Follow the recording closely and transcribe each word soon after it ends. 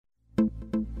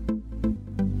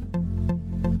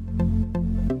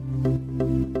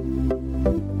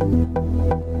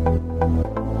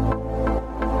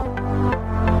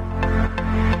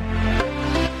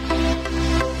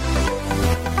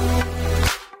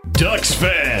Ducks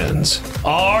fans,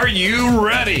 are you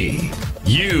ready?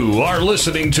 You are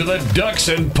listening to the Ducks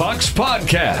and Pucks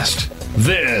podcast.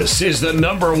 This is the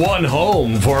 #1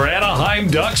 home for Anaheim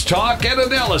Ducks talk and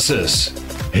analysis.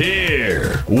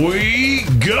 Here we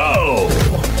go.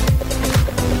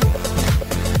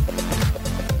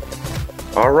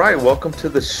 All right, welcome to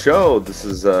the show. This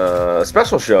is a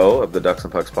special show of the Ducks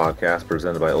and Pucks podcast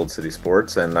presented by Old City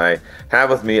Sports, and I have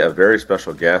with me a very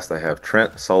special guest. I have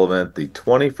Trent Sullivan, the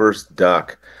 21st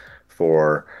Duck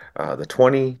for the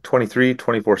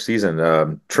 2023-24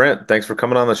 season. Trent, thanks for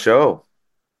coming on the show.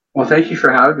 Well, thank you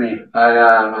for having me.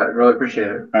 I really appreciate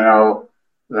it. I know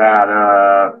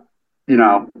that,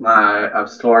 my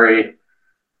story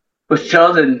was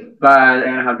chosen by the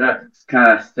Anaheim Ducks. It's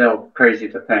kind of still crazy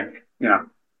to think.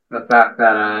 The fact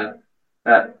that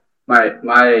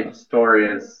my story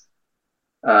is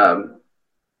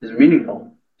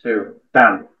meaningful to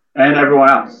them and everyone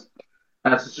else.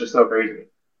 That's just so crazy.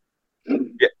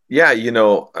 Yeah,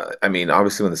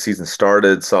 obviously when the season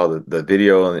started, saw the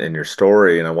video and your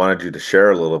story, and I wanted you to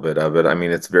share a little bit of it. I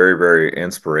mean, it's very, very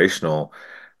inspirational.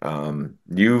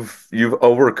 You've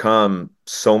overcome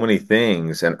so many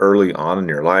things and early on in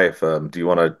your life. Do you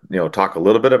want to, talk a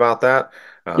little bit about that?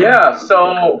 Yeah,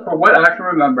 so for what I can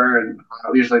remember, and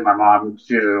usually my mom's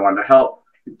usually the one to help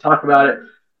talk about it,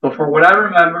 but for what I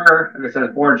remember, like I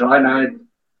said, born July 9th,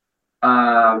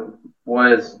 I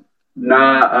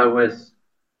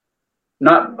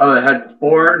had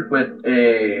born with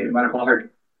a medical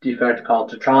heart defect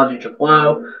called tetralogy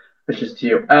Truffaut, which is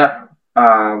TOF.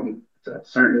 It's a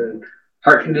certain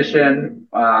heart condition,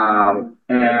 and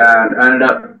I ended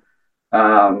up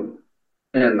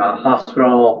in the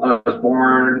hospital. I was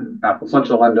born at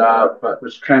Placentia Linda, but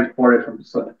was transported from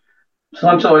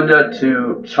Placentia Linda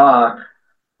to Chalk,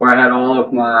 where I had all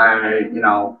of my,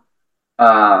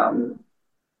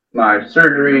 my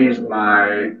surgeries,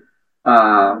 my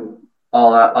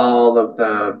all of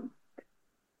the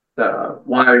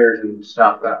wires and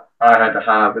stuff that I had to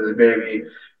have as a baby.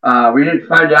 We didn't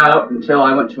find out until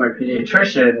I went to my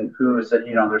pediatrician, who said,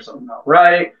 there's something not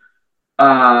right.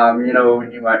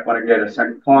 You might want to get a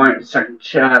second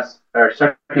chest, or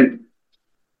second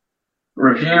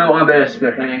review on this,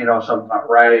 but hey, something's not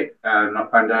right. And I'll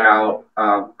find out,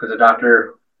 because the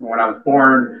doctor, when I was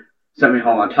born, sent me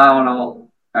home on Tylenol,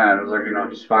 and it was like,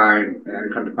 just fine.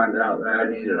 And come to find out that I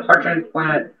needed a heart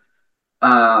transplant.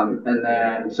 And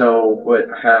then, so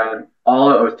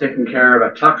I was taken care of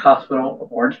at Chalk Hospital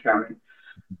of Orange County.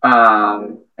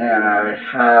 And I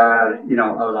had, I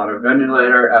was on a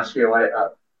ventilator,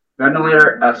 escalator.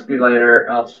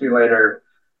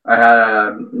 I had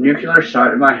a nuclear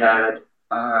shot in my head.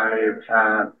 I've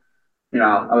had,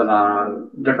 I was on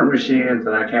different machines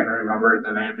that I can't remember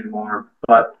the name anymore.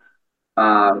 But,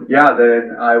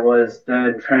 then I was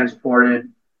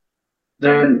transported,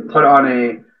 put on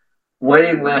a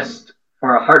waiting list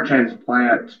for a heart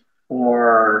transplant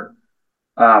for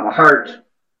a heart.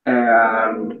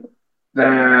 And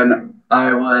then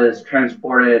I was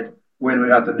transported when we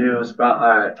got the news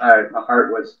about my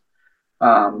heart was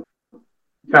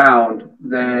found.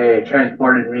 They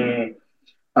transported me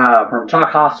from Chalk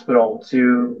Hospital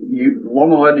to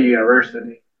Loma Linda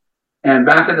University. And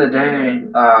back in the day,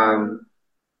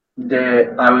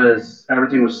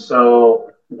 everything was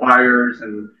so wires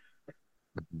and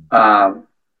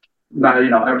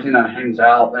everything that hangs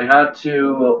out. They had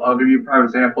to. I'll give you a prime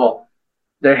example.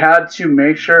 They had to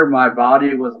make sure my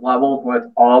body was leveled with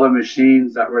all the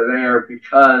machines that were there,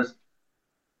 because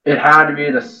it had to be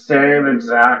the same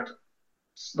exact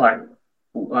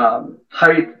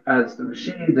height as the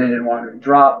machine. They didn't want it to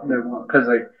drop. Because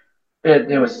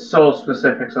it was so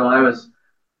specific. So I was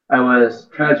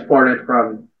transported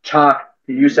from Chalk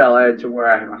to UCLA to where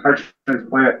I had my heart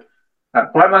transplant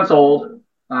at 5 months old,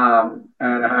 and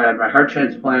I had my heart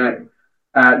transplant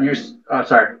at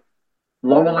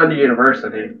Loma Linda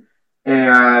University,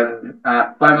 and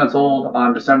at 5 months old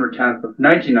on December 10th of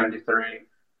 1993,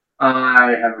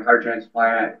 I had my heart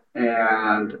transplant,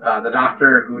 and the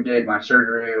doctor who did my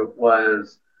surgery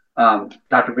was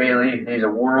Dr. Bailey. He's a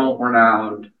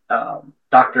world-renowned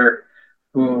doctor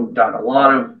who done a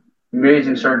lot of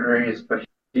amazing surgeries, but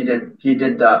he did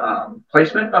the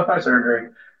placement of my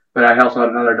surgery. But I also had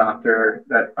another doctor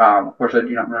that, of course, I do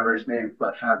not remember his name,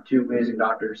 but had two amazing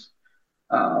doctors.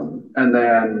 And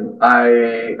then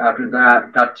after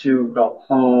that, got to go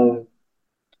home.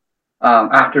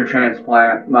 After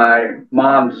transplant, my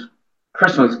mom's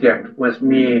Christmas gift was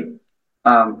me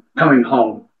coming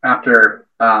home after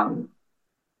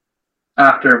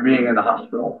being in the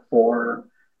hospital for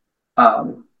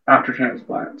after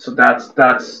transplant. So that's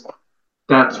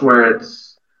where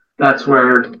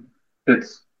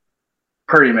it's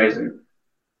pretty amazing.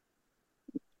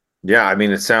 Yeah, I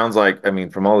mean, it sounds like, I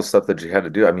mean, from all the stuff that you had to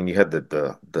do, I mean, you had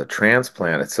the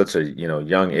transplant at such a,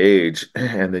 young age,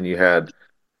 and then you had,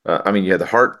 I mean, you had the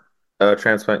heart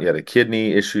transplant, you had a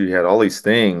kidney issue, you had all these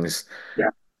things. Yeah,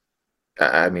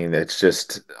 I mean, it's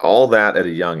just all that at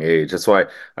a young age. That's why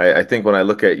I think when I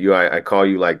look at you, I call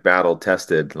you like battle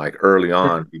tested, like early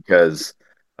on, because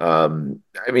I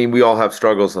mean, we all have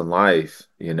struggles in life,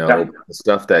 yeah, the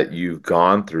stuff that you've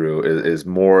gone through is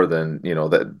more than,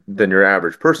 than your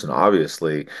average person,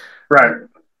 obviously. Uh, right.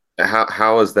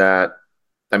 how is that?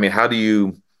 I mean, how do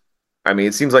you, I mean,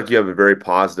 it seems like you have a very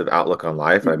positive outlook on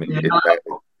life. I mean, You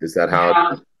know, is that how it, yeah,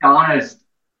 to be honest,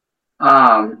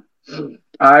 um,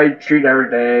 I treat every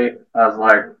day as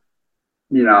like,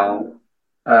 you know,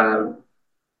 uh,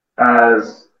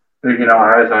 as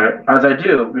as I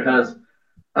do, because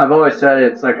I've always said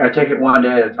it's like I take it one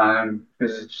day at a time,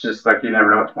 because it's just like you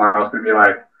never know what tomorrow's gonna be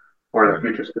like or the right?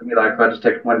 future's gonna be like. So I just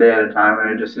take it one day at a time and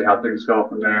I just see how things go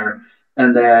from there.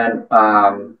 And then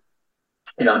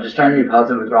just trying to be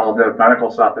positive with all the medical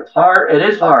stuff. It's hard. It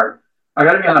is hard. I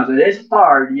gotta be honest. It is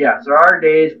hard. Yes, there are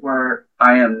days where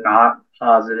I am not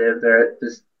positive.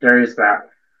 There is that.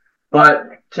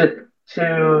 But to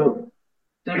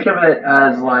think of it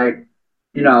as like,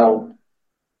 you know,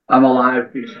 I'm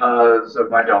alive because of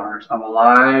my donors. I'm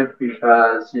alive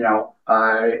because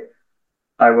I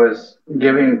was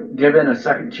given a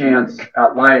second chance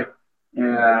at life,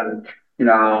 and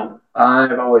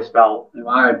I've always felt, in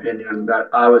my opinion, that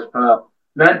I was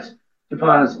meant to put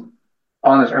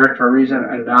on this earth for a reason,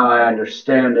 and now I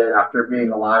understand it after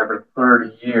being alive for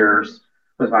 30 years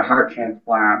with my heart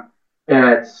transplant.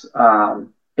 It's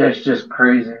just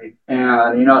crazy,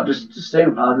 and just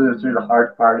staying positive through the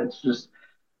hard part. It's just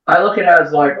I look at it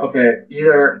as like, okay,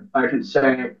 either I can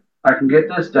say I can get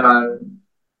this done,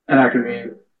 and I can be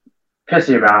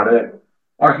pissy about it,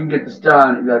 or I can get this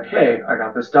done and be like, hey, I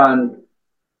got this done,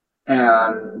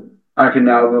 and I can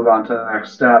now move on to the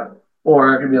next step.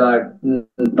 Or I can be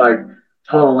like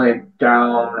totally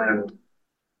down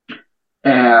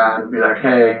and be like,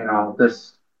 hey,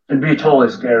 this, and be totally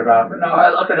scared about it. But no, I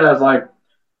look at it as like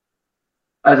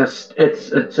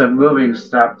it's a moving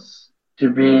steps to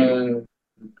being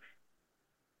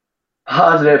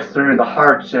positive through the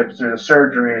hardships, through the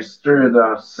surgeries, through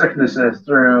the sicknesses,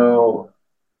 through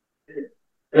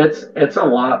it's a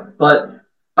lot, but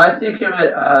I think of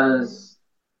it as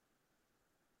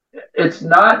it's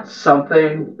not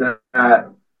something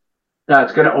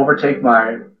that's going to overtake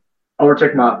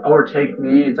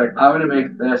me. It's like I'm going to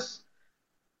make this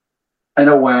in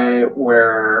a way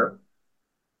where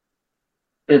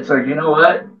it's like, you know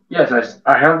what? Yes,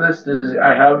 I have this.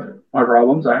 I have my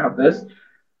problems. I have this,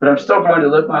 but I'm still going to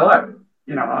live my life.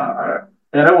 In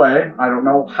a way, I don't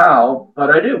know how,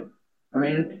 but I do. I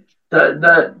mean,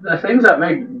 the things that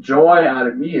make joy out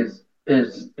of me is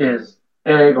a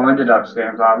going to Ducks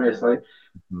games, obviously.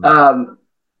 Mhm. Um,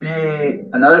 B,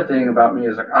 another thing about me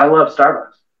is like I love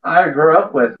Starbucks. I grew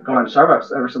up with going to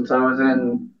Starbucks ever since I was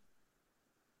in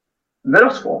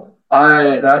middle school.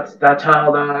 I that's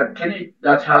how the kidney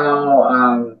that's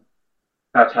how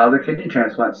the kidney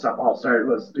transplant stuff all started.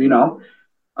 Was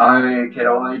I could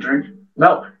only drink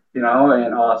milk, and all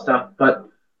that stuff. But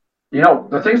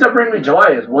the things that bring me joy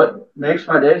is what makes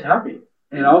my days happy.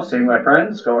 Seeing my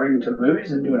friends, going to the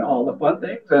movies, and doing all the fun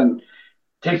things, and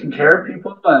taking care of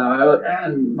people.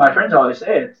 And my friends always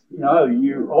say it's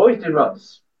you always think about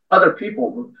other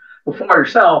people before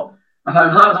yourself. And my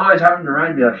mom's always having to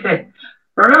remind me like, hey,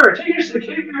 remember, take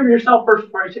care of yourself first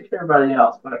before you take care of everybody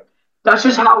else. But that's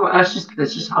just how I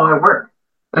work.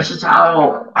 That's just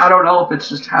how I don't know if it's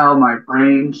just how my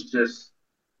brain's just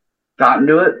gotten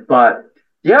to it. But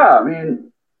yeah, I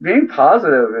mean, being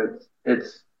positive,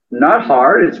 it's not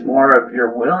hard. It's more of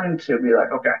you're willing to be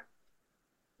like, okay,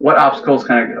 what obstacles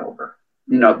can I get over?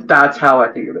 That's how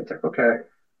I think of it. It's like, okay,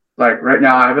 like right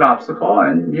now I have an obstacle,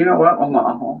 and you know what? I'm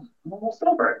almost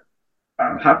over it.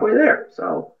 I'm halfway there.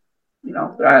 So,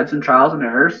 I had some trials and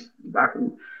errors back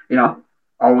in, you know,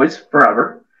 always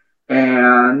forever.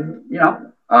 And,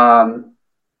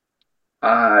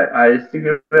 I think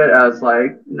of it as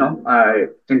like, I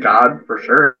think God for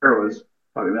sure was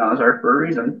putting me on this earth for a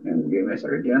reason and gave me a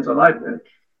second chance at life. And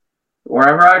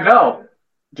wherever I go,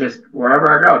 just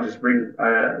bring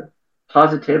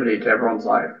positivity to everyone's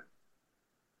life.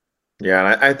 Yeah,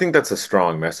 and I think that's a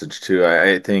strong message too.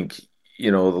 I think, a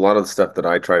lot of the stuff that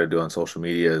I try to do on social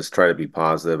media is try to be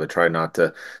positive. I try not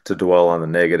to dwell on the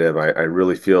negative. I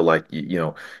really feel like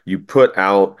you put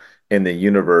out in the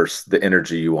universe the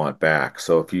energy you want back.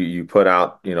 So if you put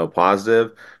out,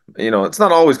 positive, it's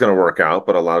not always going to work out,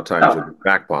 but a lot of times you'll No, get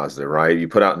back positive, right? You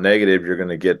put out negative, you're going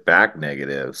to get back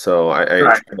negative. So I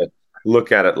right. try to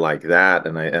look at it like that,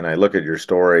 and I look at your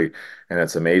story, and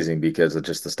it's amazing because of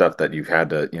just the stuff that you've had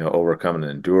to, overcome and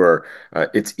endure.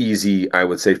 It's easy, I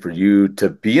would say, for you to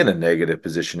be in a negative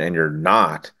position, and you're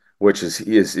not, which is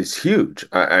huge.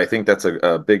 I think that's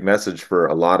a big message for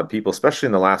a lot of people, especially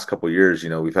in the last couple of years.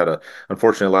 We've had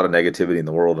unfortunately, a lot of negativity in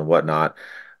the world and whatnot.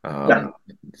 Yeah, Um,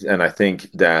 and I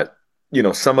think that,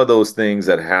 some of those things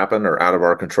that happen are out of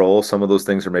our control. Some of those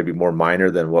things are maybe more minor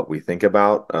than what we think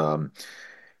about.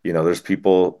 There's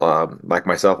people like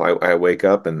myself, I wake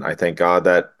up and I thank God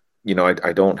that,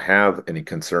 I don't have any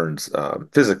concerns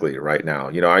physically right now.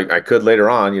 I could later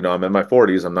on, I'm in my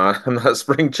 40s. I'm not a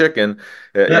spring chicken.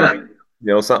 yeah,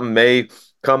 Something may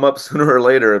come up sooner or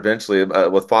later eventually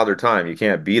with father time. You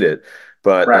can't beat it.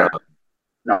 But right.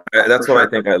 No, for that's what I sure.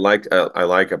 think I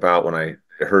like about when I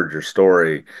heard your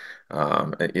story.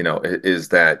 Is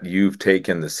that you've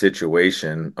taken the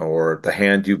situation or the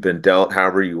hand you've been dealt,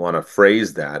 however you want to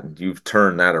phrase that, and you've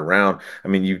turned that around. I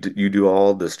mean, you do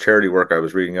all this charity work I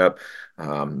was reading up,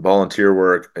 volunteer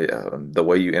work, the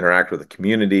way you interact with the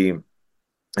community,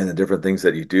 and the different things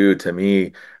that you do. To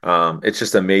me, it's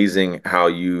just amazing how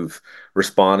you've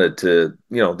responded to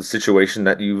the situation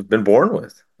that you've been born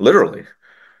with, literally.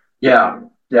 Yeah,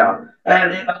 yeah.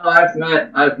 And I've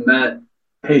met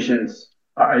patients.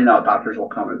 Doctors will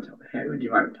come and tell me, "Hey, would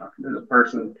you mind talking to this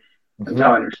person and Mhm.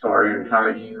 telling your story and how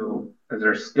you, because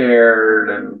they're scared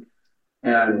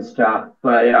and stuff."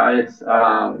 But yeah,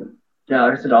 yeah,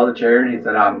 like I said, all the charities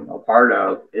that I'm a part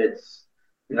of,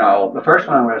 the first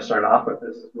one I'm going to start off with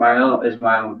is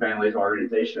my own family's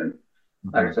organization.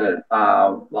 Like I Mhm. said,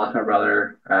 lost my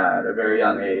brother at a very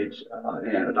young age,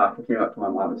 and a doctor came up to my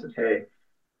mom and said, "Hey,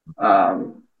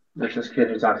 there's this kid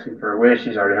who's asking for a wish.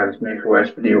 He's already had his make a wish,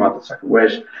 but do you want the second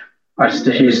wish?"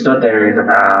 He stood there. He's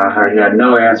like, he had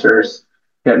no answers.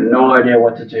 He had no idea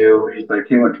what to do. He's like,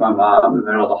 he went to my mom in the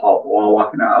middle of the hall while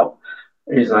walking out.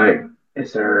 He's like,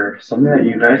 "Is there something that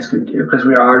you guys can do?" Because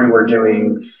we already were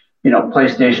doing,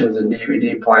 PlayStations and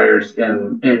DVD players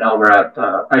in over at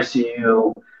the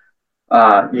ICU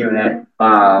unit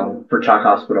for Chalk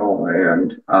Hospital,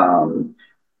 and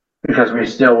because we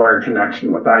still were in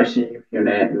connection with the ICU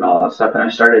unit and all that stuff. And I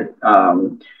started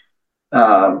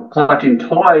collecting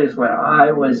toys when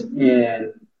I was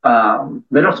in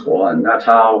middle school, and that's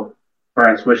how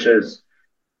Brian's Wishes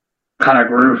kind of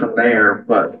grew from there.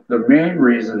 But the main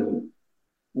reason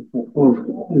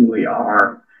who we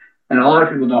are, and a lot of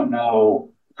people don't know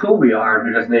who we are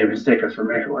because they mistake us for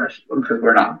Make-A-Wish, because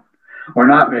we're not. We're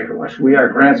not Make-A-Wish. We are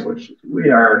Grants Wish. We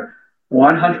are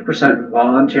 100%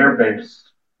 volunteer based.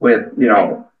 With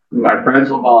my friends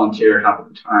will volunteer half of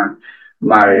the time.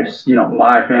 My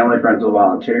family friends will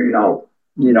volunteer.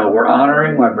 We're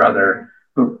honoring my brother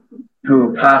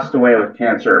who passed away with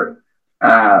cancer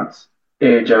at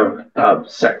age of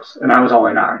 6, and I was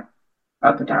only 9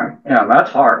 at the time. Yeah,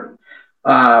 that's hard.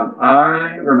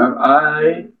 I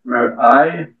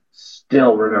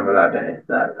still remember that day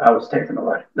that I was taken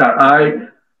away. That I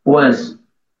was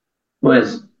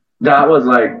was that was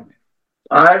like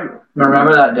I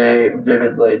remember that day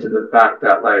vividly, to the fact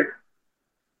that like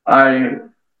I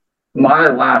my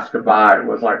last goodbye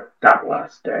was like that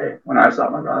last day when I saw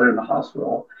my brother in the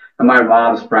hospital, and my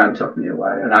mom's friend took me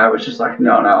away, and I was just like,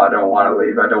 no, I don't want to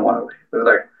leave. I don't want to leave. It was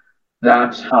like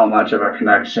that's how much of a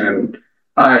connection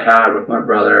I had with my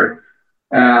brother.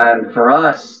 And for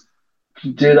us to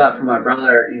do that for my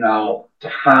brother, to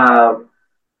have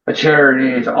a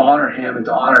charity to honor him and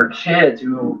to honor kids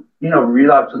who,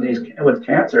 relapse with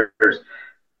cancers.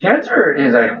 Cancer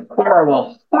is a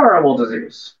horrible, horrible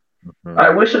disease. Mhm. I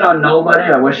wish it on nobody.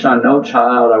 I wish it on no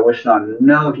child. I wish it on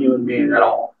no human being at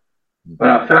all.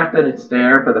 But the fact that it's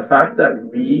there, but the fact that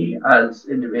we as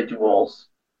individuals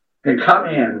can come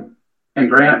in and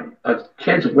grant a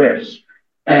kid's wish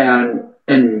and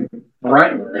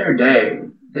brighten their day,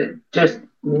 it just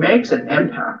makes an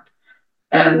impact.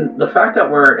 And the fact that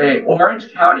we're a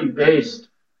Orange County based,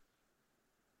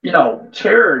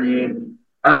 charity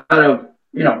out of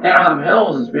Anaheim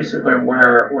Hills is basically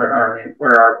where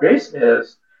our base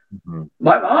is. Mhm.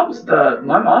 My mom's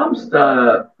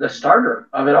the starter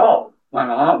of it all. My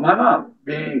mom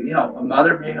being, a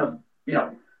mother, being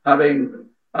having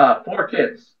 4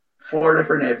 kids, 4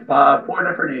 different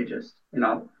ages,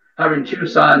 having 2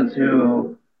 sons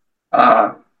who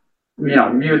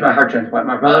me with my heart transplant,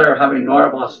 my brother having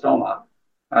neuroblastoma,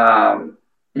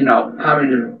 having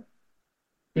to,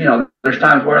 there's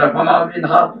times where like my mom would be in the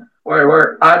hospital,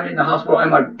 where I'd be in the hospital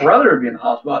and my brother would be in the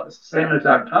hospital at the same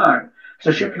exact time.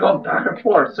 So she'd be going back and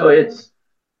forth. So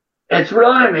it's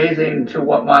really amazing to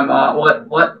what my mom,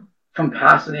 what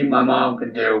capacity my mom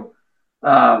could do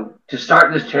to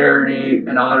start this charity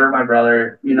in honor of my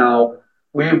brother. You know,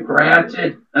 we've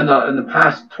granted in the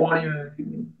past 20,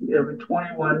 it'll be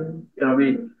 21, it'll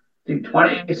be I think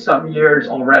 20 some years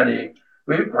already.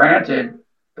 We've granted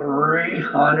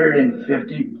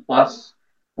 350 plus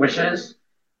wishes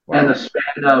in the Wow.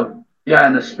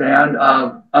 span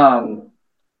of I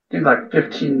think like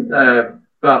 15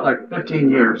 about like 15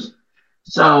 years.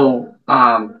 So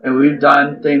and we've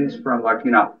done things from like,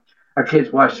 you know, our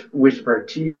kids wish for a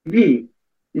TV,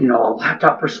 you know, a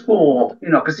laptop for school, you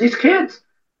know, because these kids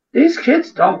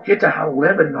don't get to have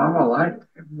live a normal life like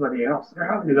everybody else.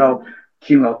 They're having to go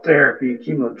chemotherapy,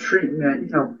 chemo treatment, you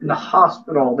know, in the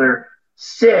hospital. They're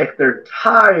sick, they're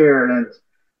tired, and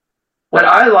what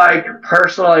I like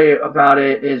personally about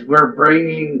it is we're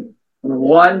bringing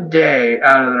one day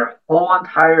out of their whole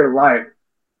entire life.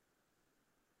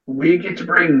 We get to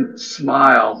bring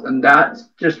smiles, and that's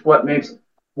just what makes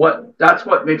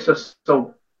us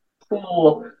so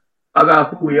cool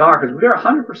about who we are, because we are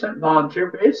 100% volunteer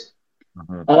based.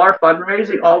 Mhm. All our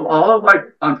fundraising, all of my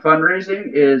on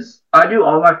fundraising is I do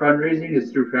all my fundraising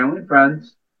is through family and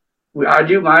friends. I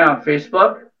do mine on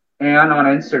Facebook and on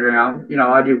Instagram. You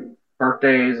know, I do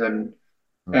birthdays and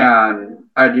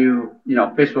I do, you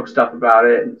know, Facebook stuff about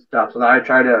it and stuff. So I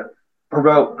try to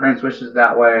promote Grant's wishes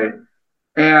that way.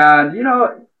 And you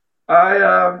know, I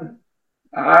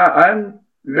I'm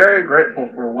very grateful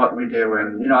for what we do.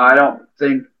 And you know, I don't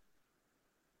think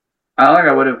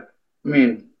I would have. I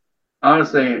mean,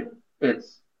 honestly,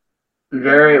 it's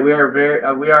very we are very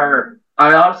we are.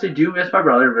 I honestly do miss my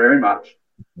brother very much.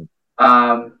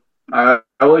 I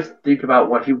always think about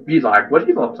what he'd be like, what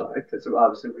he looks like, because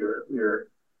obviously we were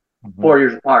Mhm. 4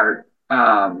 years apart.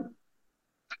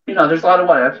 You know, there's a lot of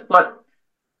what ifs, but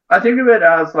I think of it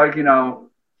as like, you know,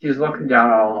 he's looking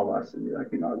down on all of us and be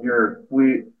like, you know,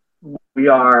 we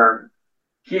are,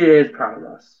 he is proud of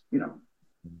us, you know,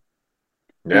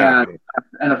 Yeah. and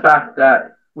and the fact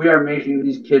that we are making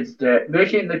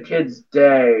making the kids'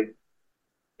 day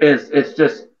is it's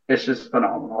just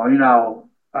phenomenal, you know.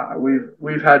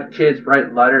 We've had kids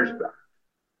write letters back,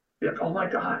 like, oh my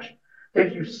gosh,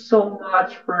 thank you so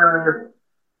much for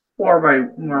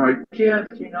my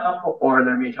gift, you know, or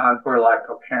there'd be times where like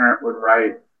a parent would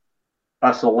write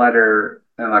us a letter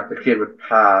and like the kid would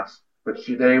pass, but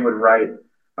they would write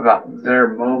about their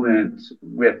moment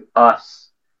with us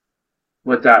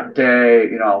with that day,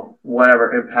 you know,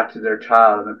 whatever impacted their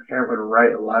child, and the parent would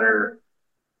write a letter.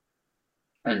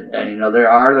 And you know, there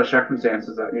are the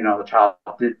circumstances that, you know, the child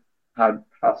did had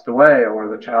passed away, or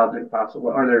the child did pass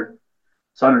away, or their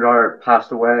son or daughter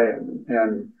passed away,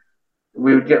 and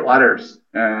we would get letters,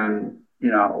 and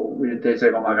you know, they'd say,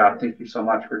 "Oh my God, thank you so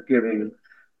much for giving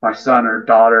my son or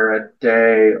daughter a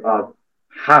day of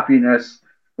happiness."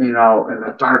 You know, and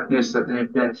the darkness that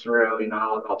they've been through. You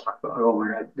know, they'll talk about, oh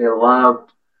my God, they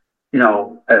loved, you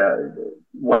know,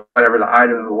 whatever the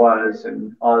item was,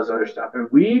 and all this other stuff. And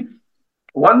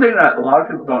one thing that a lot of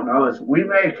people don't know is we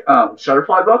make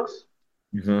shutterfly books,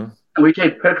 Mhm. and we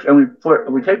take pictures and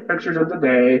we take pictures of the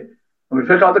day, and we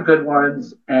pick all the good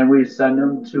ones, and we send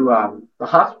them to the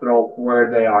hospital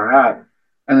where they are at,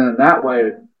 and then that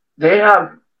way they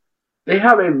have they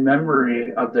have a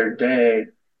memory of their day,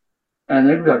 and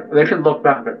they can look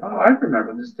back and go, oh, I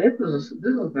remember this day. This was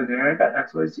the day I got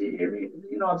X Y Z.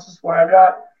 You know, this is where I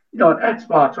got, you know, an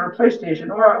Xbox or a PlayStation,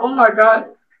 or oh, I got,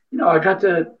 you know, I got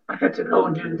to go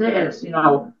and do this. You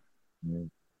know, Mhm.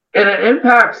 and it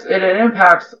impacts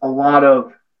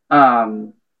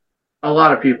um a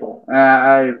lot of people.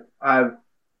 I've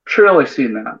truly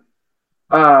seen that.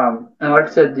 And like I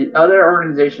said, the other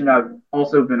organization I've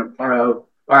also been a part of,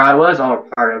 or I was all a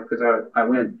part of because I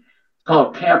went. It's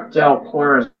called Camp Del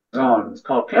Corazon. It's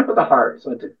called Camp of the Heart.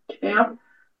 So it's a camp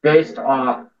based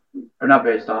off, or not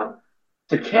based off,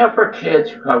 it's a camp for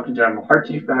kids who have congenital heart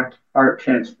defect, heart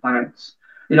transplants,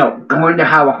 you know, going to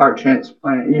have a heart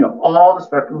transplant, you know, all the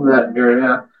spectrum of that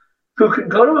area, who can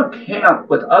go to a camp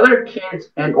with other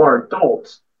kids and or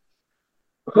adults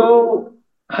who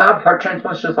have heart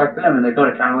transplants just like them, and they go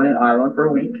to Catalina Island for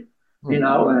a week, you Hmm.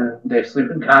 know, and they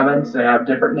sleep in cabins. They have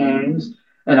different names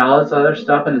and all this other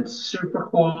stuff, and it's super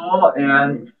cool.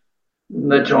 And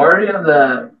majority of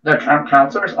the camp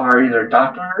counselors are either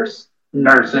doctors,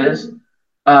 nurses,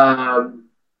 um,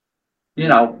 you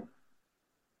know,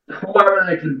 whoever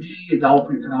they can be. You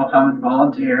can all come and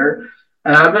volunteer.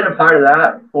 And I've been a part of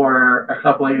that for a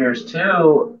couple of years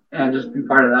too, and just be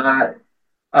part of that.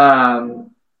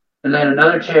 And then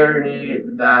another charity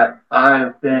that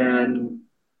the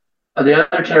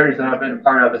other charities that I've been a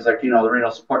part of is like, you know, the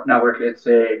Renal Support Network. It's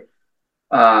a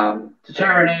to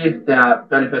charity that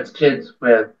benefits kids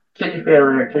with kidney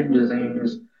failure, kidney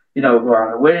disease, who are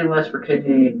on a waiting list for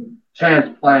kidney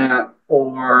transplant,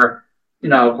 or,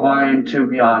 going to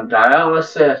be on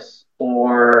dialysis,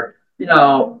 or,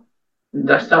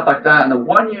 the stuff like that. And the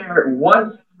one year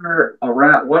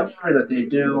that they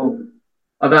do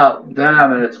about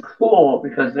them, and it's cool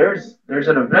because there's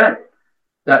an event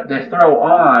that they throw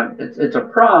on. It's a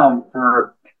prom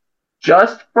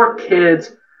just for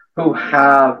kids who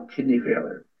have kidney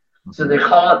failure. So they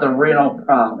call it the renal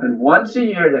prom. And once a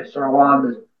year they throw on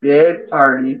this big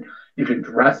party. You can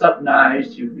dress up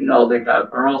nice. They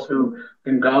got girls who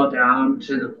can go down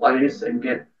to the place and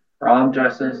get prom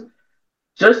dresses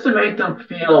just to make them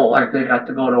feel like they got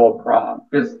to go to a prom.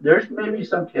 Because there's maybe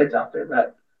some kids out there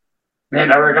that may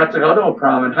never got to go to a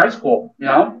prom in high school,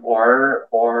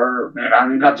 or maybe I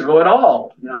didn't got to go at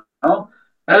all, And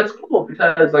it's cool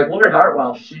because like Lori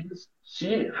Hartwell, she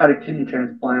had a kidney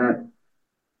transplant,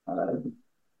 uh,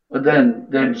 but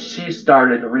then she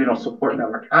started a renal support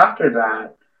network after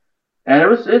that,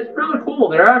 and it's really cool.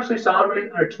 They're actually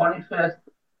celebrating their 25th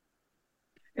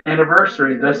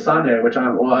anniversary this Sunday, which I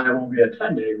will be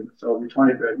attending. So it'll be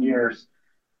 25 years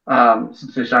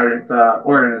since they started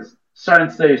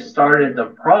since they started the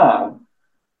prom.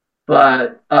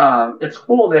 But it's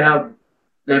cool. They've had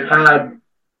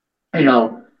you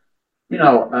know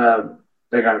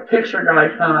they got a picture guy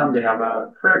come. They have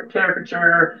a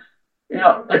caricature.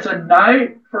 It's a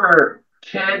night for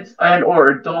kids and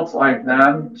or adults like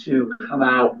them to come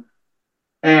out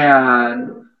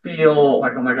and feel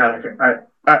like, oh my god,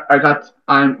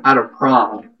 I'm at a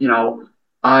prom. Because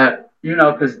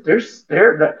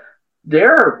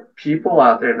there are people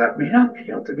out there that may not be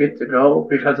able to get to go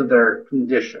because of their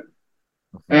condition,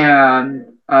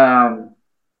 and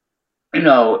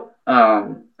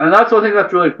and that's one thing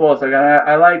that's really cool. It's like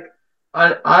I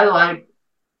like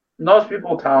most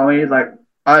people tell me like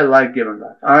I like giving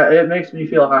back. It makes me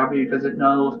feel happy because it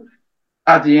knows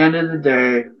at the end of the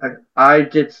day, like I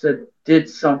did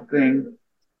something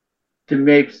to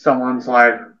make someone's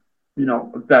life,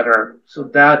 better. So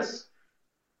that's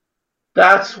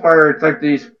where it's like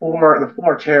the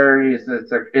four charities.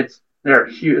 It's like they're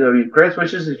huge. I mean, Grace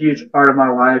Wish is a huge part of my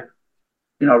life.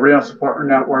 Renal Support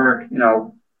Network.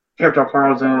 Capital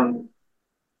Carlson,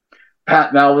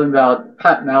 Pat Melvin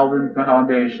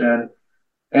Foundation,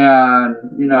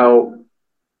 and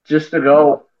just to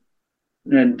go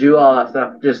and do all that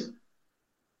stuff. Just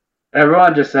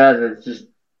everyone just says it's just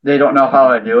they don't know how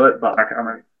I do it, but I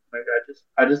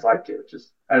just like to.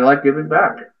 I like giving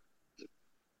back.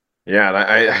 Yeah, and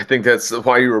I think that's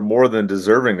why you were more than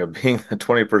deserving of being the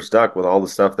 21st Duck with all the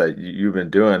stuff that you've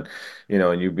been doing,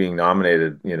 and you being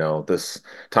nominated, this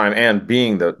time and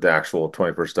being the actual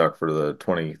 21st Duck for the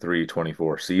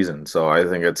 23-24 season. So I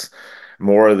think it's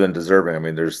more than deserving. I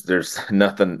mean, there's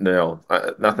nothing, nothing.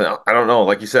 I don't know.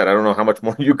 Like you said, I don't know how much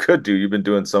more you could do. You've been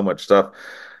doing so much stuff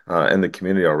in the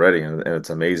community already, and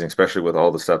it's amazing, especially with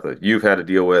all the stuff that you've had to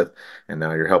deal with, and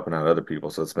now you're helping out other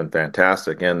people. So it's been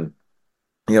fantastic. And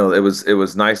it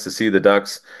was nice to see the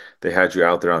Ducks. They had you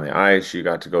out there on the ice. You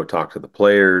got to go talk to the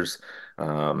players.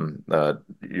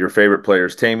 Your favorite player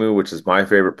is Tamu, which is my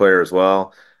favorite player as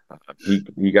well.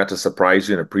 He got to surprise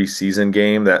you in a preseason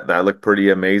game that looked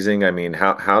pretty amazing. I mean,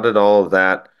 how did all of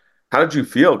that? How did you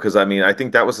feel? Because I mean, I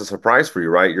think that was a surprise for you,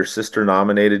 right? Your sister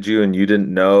nominated you, and you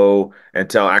didn't know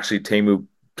until actually Tamu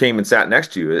came and sat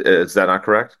next to you. Is that not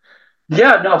correct?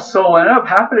 Yeah, no. So what ended up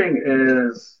happening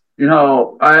is,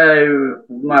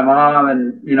 my mom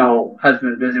and has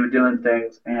been busy with doing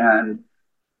things, and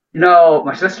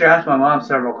my sister asked my mom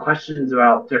several questions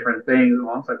about different things. And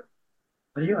Mom's like,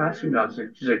 "What are you asking about?"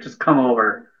 She's like, "Just come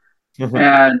over."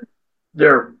 And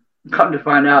they're come to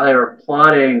find out they were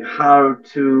plotting how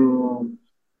to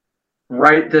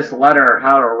write this letter,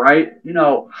 how do I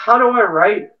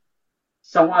write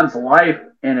someone's life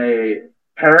in a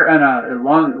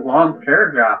long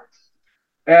paragraph.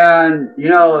 And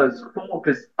it's cool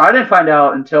because I didn't find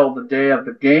out until the day of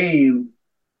the game.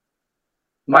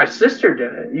 My sister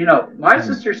did it. My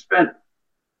sister spent.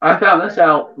 I found this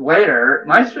out later.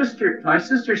 My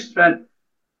sister spent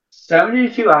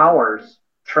 72 hours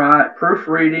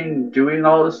proofreading, doing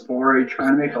all the story,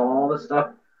 trying to make all the stuff.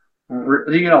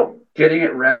 Getting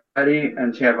it ready.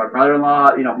 And she had my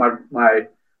brother-in-law.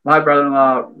 My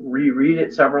brother-in-law reread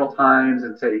it several times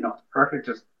and say, it's perfect.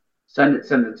 Just send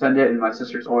it. And my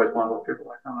sister's always one of those people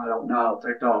like, oh, I don't know. It's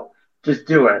like, no, just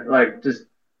do it. Like,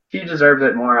 he deserves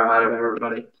it more out of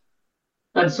everybody.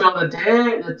 And so the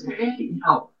day of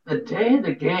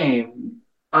the game,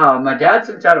 my dad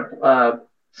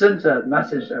sent a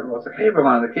message to everyone. Like, hey,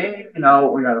 everyone, the game,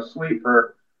 we got a suite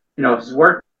for his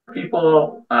work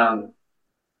people,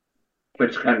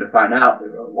 which came to find out who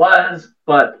it was.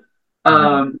 But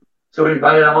Mhm. so we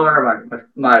invited all our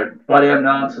my buddy I've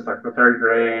known since like the third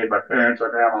grade, my parents, my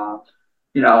grandma,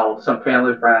 some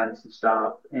family friends and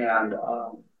stuff, and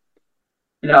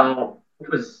it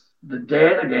was the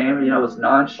day of the game. It was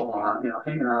nonchalant,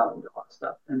 hanging out and all that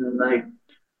stuff, and then like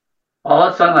all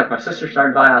of a sudden, like my sister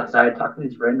started going outside talking to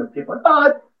these random people. Like,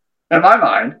 oh, in my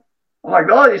mind, I'm like,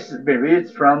 oh, this is maybe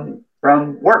it's from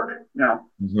work.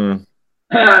 Mhm.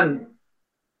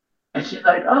 And she's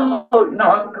like, oh, no,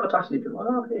 I'm gonna go talk to these people.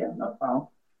 Oh, okay, yeah, no problem.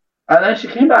 And then she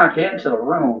came back into the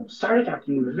room, started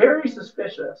acting very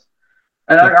suspicious.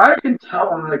 And like I can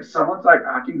tell when like someone's like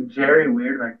acting very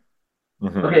weird, like,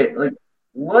 Mhm. okay, like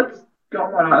what's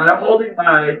going on? And I'm holding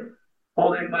my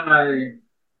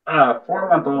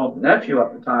 4-month-old nephew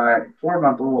at the time,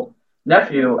 4-month-old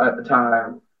nephew at the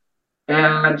time.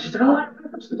 And she's like, "Oh,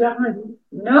 I'm sit down." I'm like,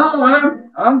 no,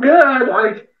 I'm good.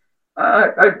 Like,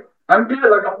 I'm good.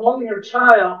 Like, I'm holding your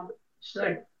child. She's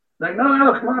like, no,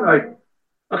 no, come on. Like,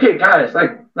 okay, guys,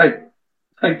 like,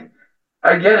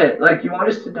 I get it. Like, you want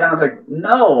to sit down? Like,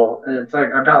 no. And it's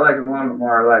like I got like a little bit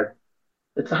more like.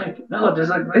 It's like no, just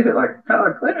like leave it, like kind of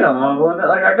like leave me alone a little bit.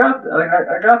 Like I got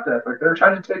this. Like they're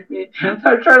trying to take me,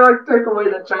 they're trying to like take away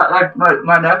the child, like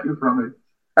my nephew from me.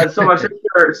 And so my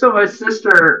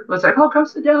sister was like, "Oh, come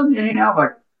sit down and hang out." I'm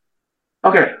like,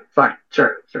 okay, fine,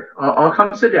 sure, I'll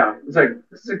come sit down. It's like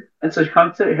and so she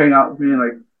comes sit, hang out with me, and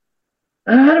like,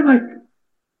 and I'm like,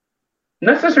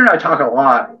 my sister and I talk a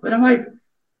lot, but I'm like,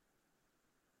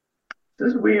 this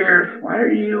is weird. Why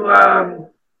are you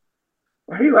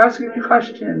asking me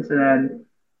questions? And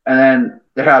then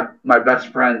they have my best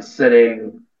friend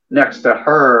sitting next to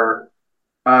her.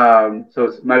 So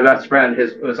it's my best friend,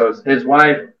 his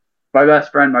wife, my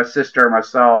best friend, my sister,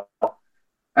 myself,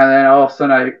 and then all of a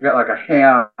sudden I got like a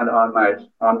hand on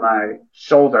my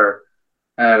shoulder,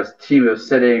 and he was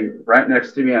sitting right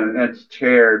next to me on an empty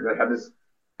chair. They had this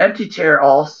empty chair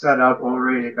all set up, all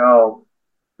ready to go.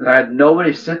 And I had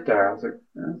nobody sit there. I was like,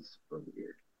 that's so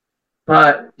weird.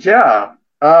 But yeah,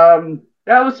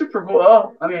 that was super cool.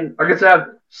 Oh, I mean, like I said, I've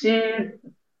seen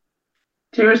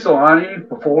Timmy Solani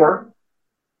before,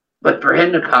 but for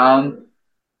him to come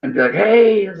and be like,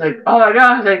 "Hey," it's like, "Oh my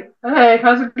gosh," like, "Hey,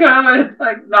 how's it going?"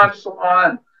 Like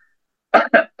nonchalant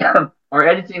or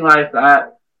anything like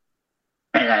that,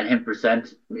 and then him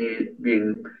present me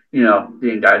being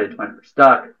indicted 20 for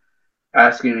stuck,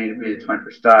 asking me to be the 20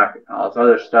 for stuck, and all this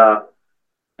other stuff,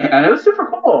 and it was super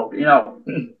cool.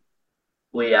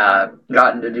 We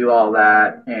gotten to do all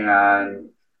that, and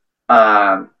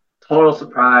total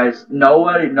surprise.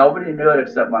 Nobody knew it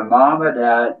except my mom, my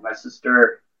dad, my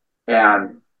sister,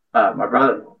 and my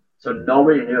brother. So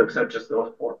nobody knew except just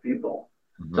those four people.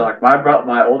 So Mhm. like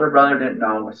my older brother didn't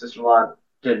know, my sister-in-law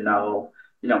didn't know,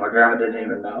 my grandma didn't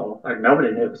even know. Like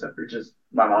nobody knew except for just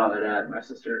my mom, my dad, my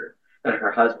sister, and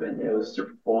her husband. It was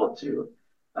super cool to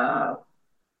uh,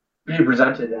 be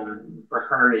presented and for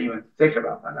her to even think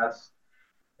about that.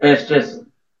 It's just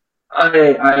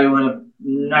I would have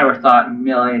never thought in a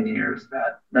million years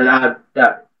that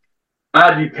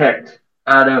I'd be picked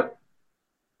out of,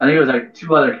 I think it was like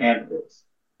two other candidates,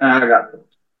 and I got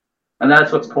picked. And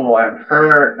that's what's cool. And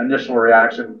her initial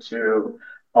reaction to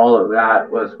all of that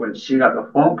was when she got the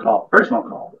first phone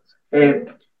call was, "Hey,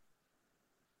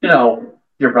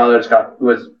 your brother's got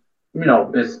was,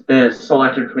 is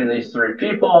selected between these three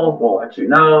people. We'll let you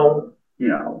know.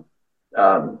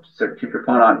 So keep your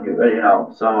phone on you.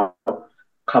 So a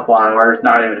couple hours,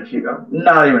 not even a few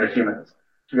minutes.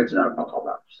 She gets another phone call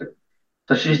back.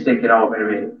 So she's thinking, oh,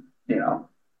 maybe, you know,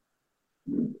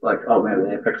 like, oh, maybe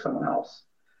they picked someone else.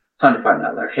 Time to find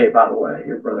out, like, hey, by the way,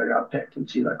 your brother got picked, and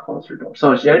she like closed her door.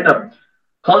 So she ended up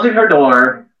closing her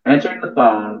door, answering the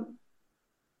phone.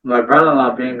 My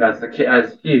brother-in-law, being as the kid,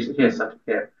 as he is such a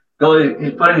kid,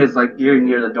 he's putting his like ear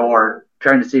near the door,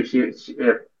 trying to see if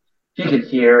he could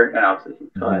hear, and obviously he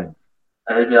could. Mhm.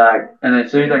 And he'd be like, and then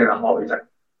so he's like in the hall, he's like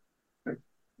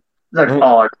Mhm.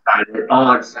 all excited,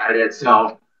 all excited.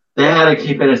 So they had to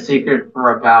keep it a secret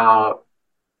for about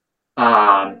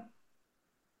um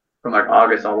from like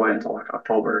August all the way until like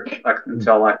October, like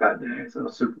until like that day. So it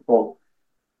was super cool.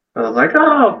 I was like,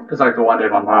 oh, because like the one day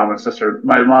my mom and sister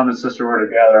were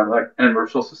together. I'm like, and we're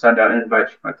supposed to send out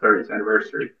invites for my 30th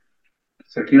anniversary.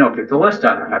 It's like, get the list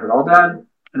done. I have it all done.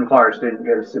 And of course, didn't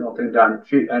get a single thing done.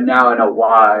 And now I know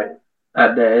why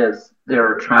that day is. They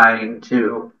were trying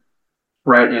to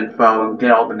write info and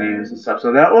get all the names and stuff.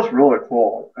 So that was really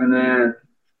cool. And then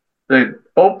the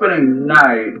opening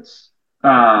night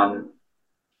um,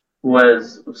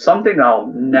 was something I'll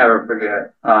never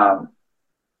forget.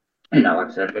 like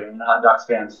I said, I've been a Ducks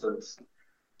fan since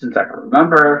I can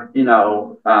remember.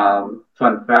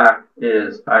 Fun fact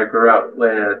is I grew up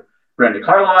with Randy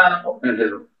Carlisle and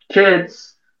his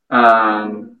kids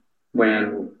when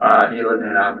he lived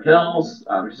in Hills.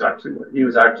 He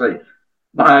was actually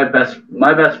my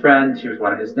best friend. He was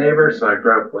one of his neighbors, so I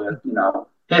grew up with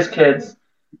his kids,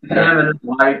 him and his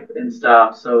wife and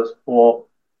stuff. So it was cool.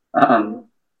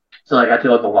 So I got to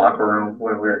go to the locker room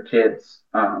when we were kids.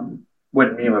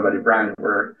 When me and my buddy Brian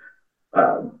were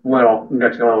little, we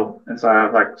got to go, and so I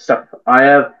have like stuff. I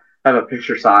have a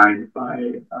picture signed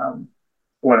by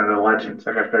one of the legends.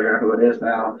 I got to figure out who it is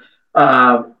now.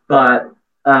 But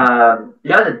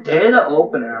yeah, the day of the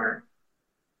opener,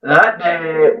 that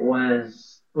day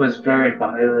was very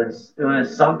fun. It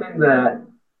was something that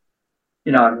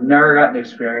I've never gotten to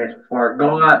experience before.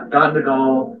 Gotten to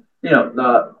go,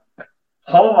 the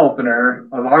home opener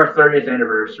of our 30th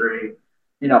anniversary.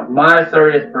 My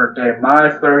 30th birthday,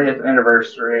 my 30th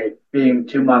anniversary being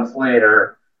 2 months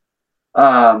later,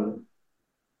 and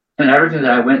everything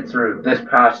that I went through this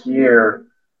past year,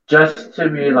 just to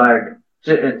be like,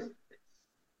 it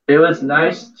was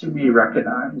nice to be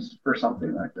recognized for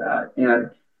something like that. And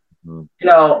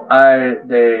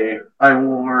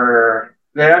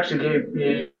they actually gave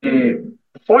me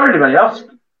before anybody else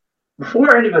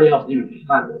even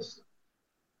had this.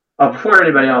 Before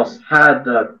anybody else had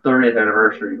the 30th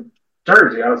anniversary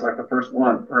jersey, I was like the first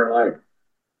one for like I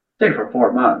think for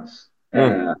 4 months,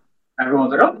 and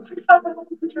everyone's like, "Oh, you have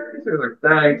the jersey." I was like,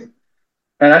 "Thanks,"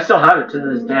 and I still have it to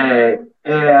this day.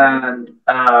 And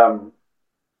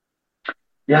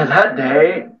yeah, that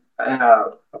day,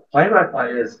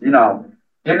 play-by-play is getting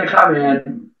to come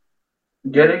in,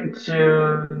 getting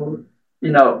to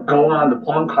go on the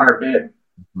plum carpet,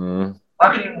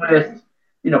 talking with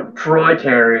Troy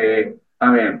Terry.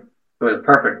 I mean, it was a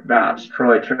perfect match.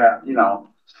 Troy Trent,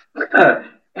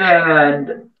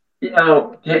 and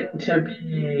getting to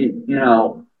be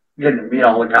getting to meet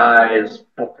all the guys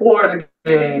before the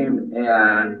game,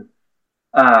 and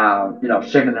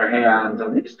shaking their hands.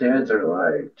 And these dudes are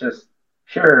like just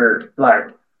pure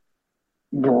like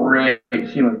great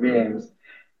human beings,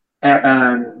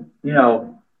 and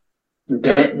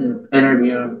getting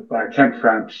interviewed by Trent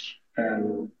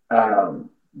and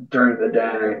during the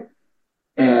day,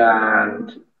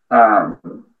 and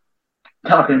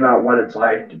talking about what it's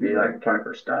like to be like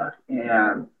 21st Duck.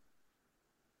 And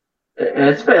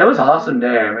it was an awesome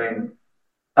day. I mean,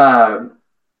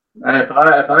 if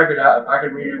I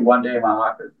could redo one day in my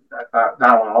life,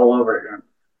 that one all over again.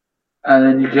 And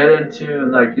then you get into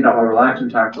like a relaxing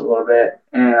time for a little bit,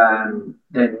 and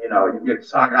then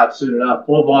I got suited up,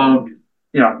 full blown,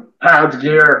 pads,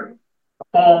 gear,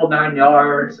 full 9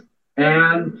 yards,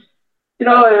 and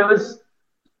it was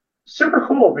super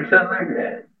cool because like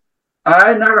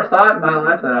I never thought in my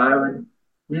life that I would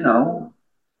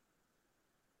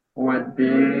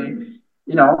be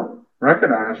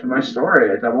recognized for my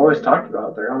story. I've always talked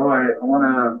about there. Oh, I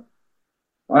want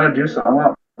to do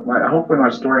something. Hopefully my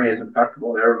story is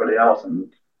impactful to everybody else.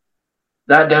 And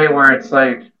that day where it's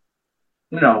like,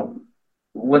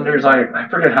 when there's like, I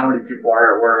forget how many people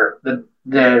were the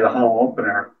day of the home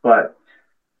opener, but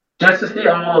just to see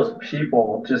all those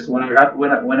people, just when I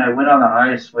went on the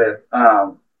ice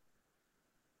uh,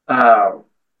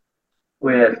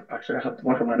 with actually I have to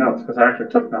look at my notes because I actually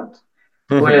took notes.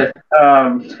 With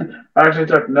I actually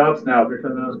took notes now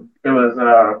because it was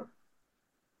oh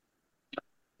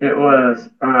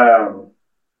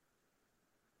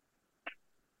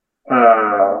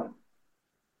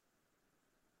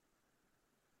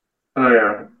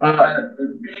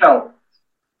yeah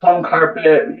plum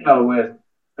carpet with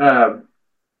uh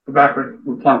backward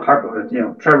with plum carpet with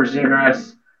Trevor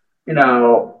Zegras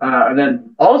and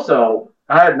then also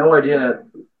I had no idea that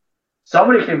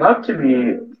somebody came up to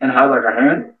me and had like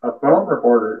a phone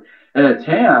recorder in its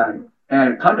hand,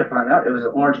 and come to find out it was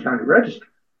an Orange County Register.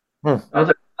 I was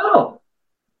like, oh,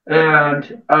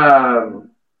 and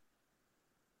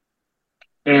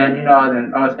then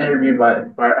I was interviewed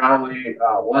by Ali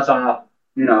Wasoff,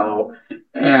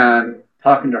 and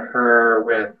talking to her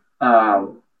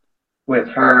with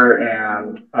her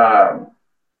and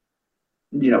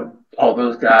all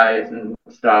those guys and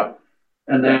stuff,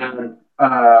 and then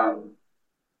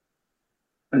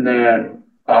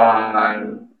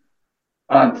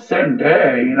on the same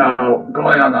day,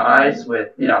 going on the ice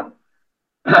with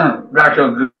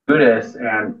Racho Gudis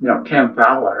and Cam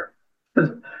Fowler.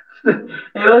 It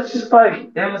was just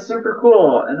like it was super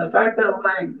cool, and the fact that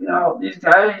like these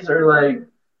guys are like,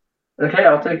 okay,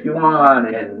 I'll take you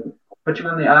on and put you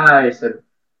on the ice, and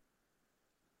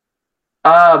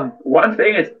one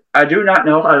thing is I do not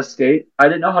know how to skate. I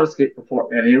didn't know how to skate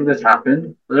before any of this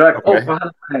happened. They're like, oh, Okay. by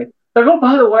the way, like, oh,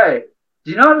 by the way,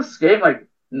 do you know how to skate? I'm like,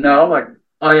 no. I'm like,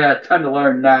 oh yeah, time to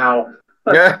learn now.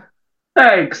 Like, Yeah.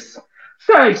 thanks,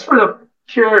 thanks for the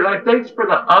cheers. Like, thanks for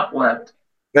the uplift.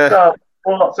 Yeah. So,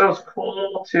 well, so it's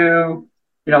cool to,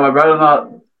 my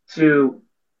brother-in-law to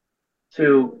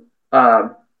to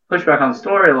push back on the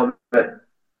story a little bit.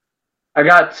 I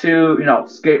got to,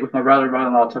 skate with my brother.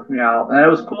 Brother-in-law took me out, and it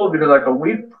was cool because like a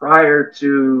week prior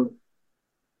to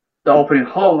the opening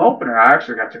home opener, I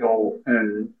actually got to go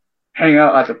and hang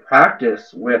out at the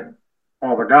practice with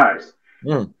all the guys.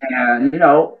 Mm. And,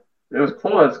 it was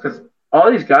cool because all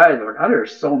these guys, like,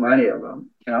 there's so many of them.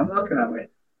 I'm looking at me.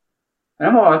 And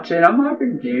I'm watching, I'm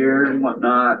watching gear and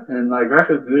whatnot. And, like,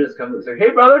 Rafa Buddhist comes and says,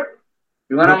 hey, brother,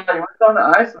 you want to go on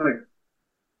the ice? I'm like,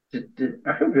 did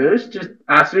Rafa Buddhist just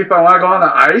ask me if I want to go on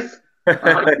the ice?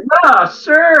 I'm like, yeah,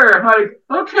 sure. I'm like,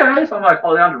 okay. So I'm like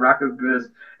holding on to Raku Goose.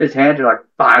 His hands are like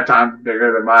 5 times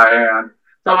bigger than my hand.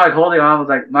 So I'm like holding on with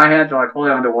like my hands are like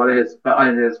holding on to one of his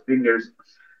fingers.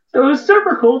 So it was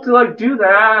super cool to like do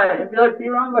that and be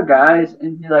around the guys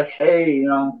and be like, hey,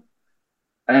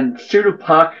 and shoot a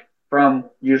puck from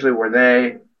usually where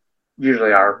they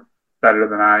usually are better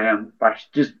than I am by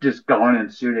just going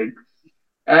and shooting.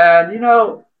 And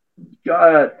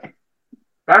uh,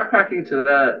 backpacking to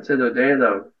the day of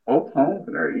the opener,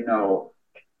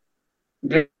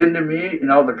 getting to meet,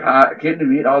 the guy, getting to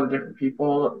meet all the different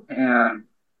people, and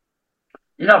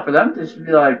for them to just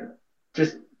be like,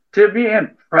 just to be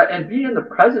and be in the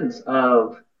presence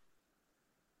of,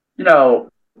 you know,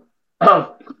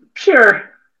 of pure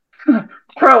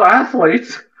pro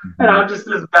athletes, and Mhm. I'm just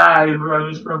this guy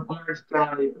who's from Orange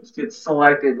County who gets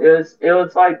selected. It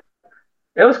was like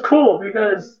it was cool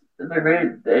because like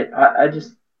I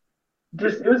just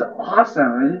it was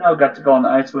awesome, and got to go on the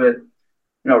ice with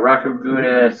Raku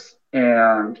Gudis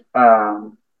and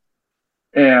um,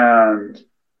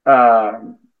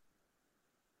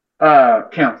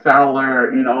 Cam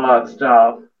Fowler, all that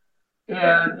stuff.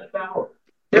 And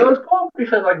it was cool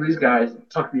because like these guys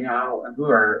took me out and who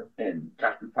are in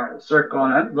got me part of the circle,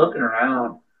 and I'm looking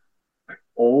around.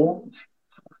 Oh,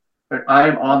 like I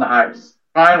am on the ice.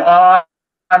 I'm on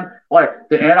like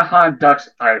the Anaheim Ducks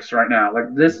ice right now.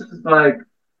 Like this is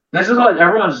what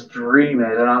everyone's dream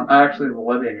is, and I'm actually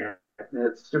living it.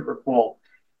 It's super cool.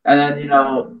 And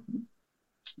then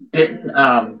getting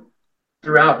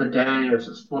throughout the day, it was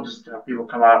just we'll just have people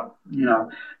come up,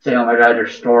 say, "Oh my God, your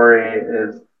story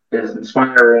is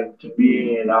inspiring to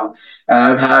me." And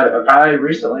I've had a guy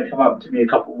recently come up to me a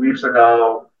couple weeks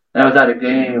ago, and I was at a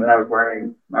game, and I was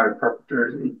wearing my purple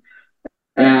jersey,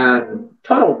 and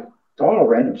total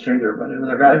random stranger, but it was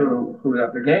a guy who was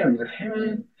at the game. And he's like, "Hey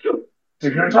man,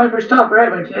 you're gonna talk for stuff,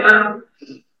 right?" I'm like, yeah.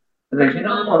 He's like,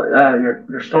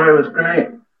 your story was great.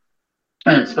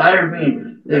 It inspired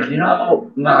me. Like, he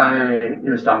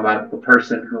was talking about the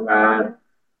person who had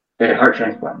a heart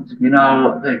transplant.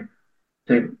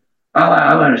 They,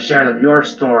 I want to share them your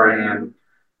story, and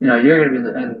you're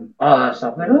gonna be and all that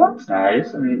stuff. Like, oh, that's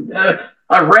nice. I mean,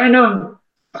 a random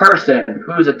person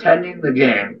who's attending the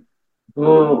game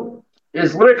who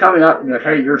is literally coming up and be like,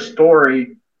 hey, your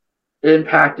story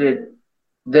impacted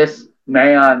this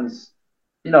man's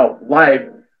life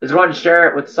is going to share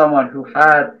it with someone who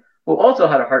also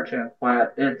had a heart transplant.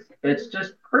 It's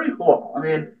just pretty cool. I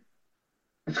mean,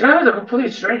 this guy was a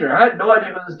complete stranger. I had no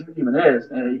idea who this dude even is,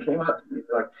 and he came up to me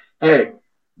like, "Hey,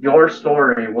 your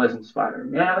story was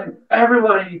inspiring." Yeah, I mean,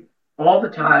 everybody all the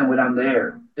time when I'm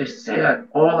there, they say that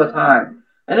all the time,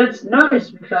 and it's nice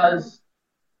because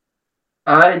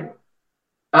I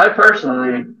I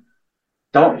personally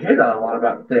don't hear that a lot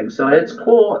about things, so it's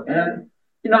cool. And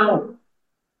you know,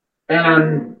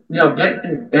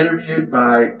 getting interviewed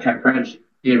by Ken French,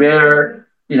 Bear,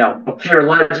 a pure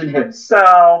legend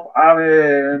himself. I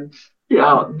mean,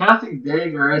 nothing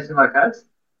big or anything like that.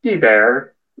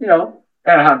 Bear,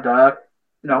 Anaheim Duck,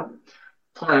 you know,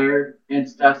 player and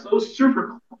stuff. So it was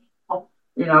super cool.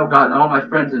 Got all my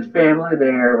friends and family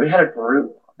there. We had a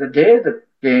group. The day of the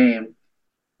game,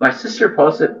 my sister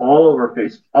posted all over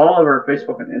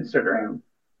Facebook and Instagram.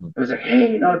 It was like,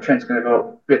 hey, Trent's gonna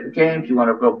go get the game. If you want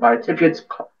to go buy tickets,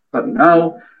 let me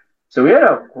know. So we had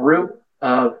a group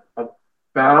of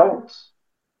about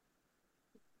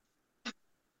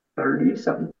 30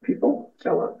 something people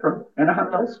show up from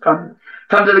Anaheim Hills, come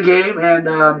to the game and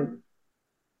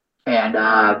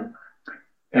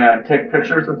and take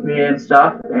pictures with me and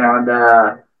stuff.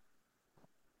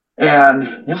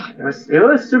 And yeah, it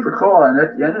was super cool. And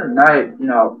at the end of the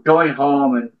night, going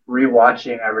home and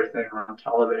rewatching everything on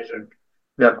television,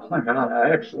 be like, oh my God, I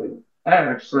actually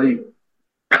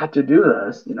got to do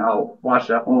this, watched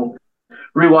at home,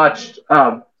 rewatched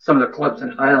some of the clips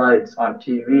and highlights on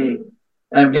TV.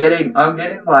 And I'm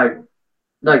getting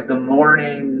like the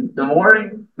morning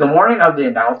of the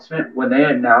announcement when they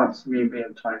announced me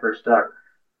being 21st Duck,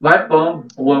 my phone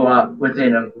blew up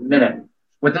within a minute.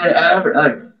 Within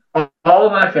ever all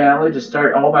of my family just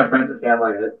started, all my friends and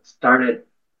family started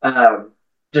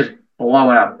just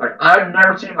blowing up. Like I've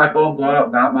never seen my phone blow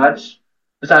up that much,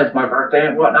 besides my birthday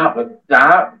and whatnot. But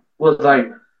that was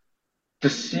like to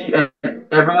see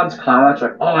everyone's comments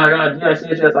like, "Oh my god,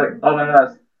 DICHS!" Like, "Oh my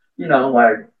gosh,"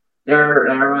 like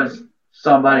there was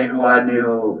somebody who I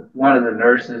knew, one of the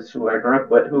nurses who I grew up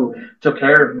with, who took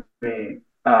care of me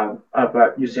up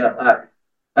at UCL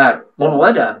at Loma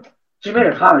Linda. She made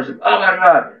a comment. She's like, "Oh my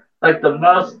god, like the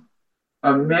most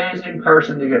amazing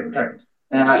person to get picked,"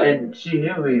 and she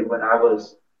knew me when I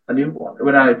was a newborn,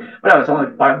 when I was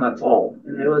only 5 months old,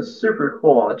 and it was super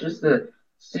cool just to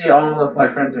see all of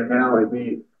my friends and family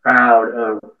be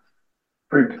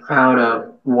pretty proud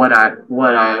of what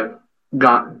I've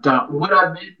got done, what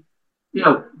I've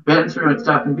been, been through and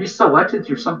stuff, and be selected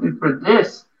through something for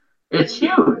this. It's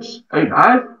huge.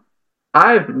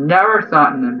 I've never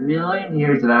thought in a million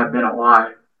years that I've been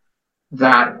alive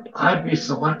that I'd be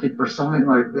selected for something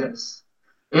like this.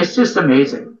 It's just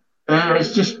amazing. And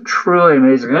it's just truly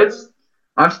amazing.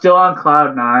 I'm still on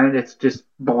cloud nine. It just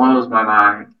blows my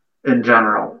mind in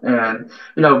general. And,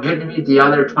 getting to meet the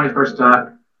other 21st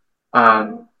Duck,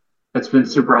 um, it's been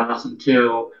super awesome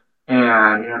too.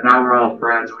 And, now we're all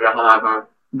friends. We all have a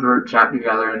group chat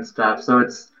together and stuff. So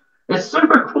it's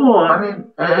super cool. I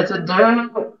mean, it's a day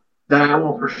that I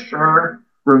will for sure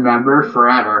remember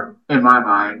forever in my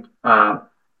mind.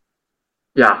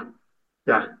 Yeah,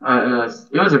 yeah.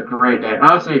 It was a great day.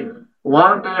 Honestly,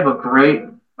 long day, but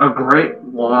a great,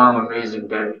 long, amazing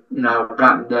day.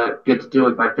 Gotten to get to do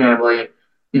with my family,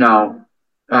 you know,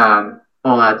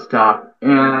 all that stuff,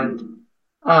 and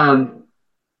um,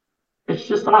 it's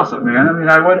just awesome, man. I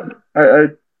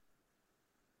mean,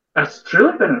 it's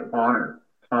truly been an honor,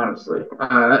 honestly.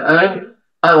 I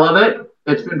love it.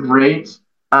 It's been great.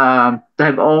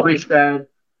 They've always said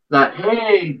that,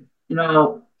 hey, if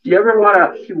you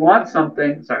ever if you want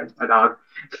something, sorry, it's my dog.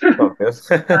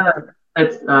 Focus. uh,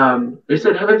 it's they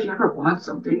said, hey, if you ever want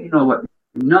something, let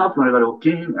me know if you want to go to a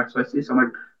game, X, Y, Z. So I'm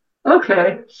like,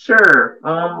 okay, sure,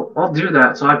 I'll do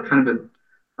that. So I've kind of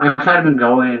been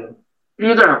going.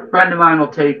 Either a friend of mine will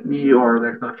take me, or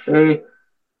they're like, hey,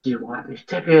 do you want these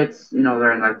tickets?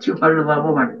 They're in like 200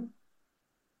 level. I'm like,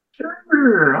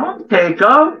 sure, I'll take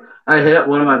them. I hit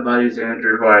one of my buddies,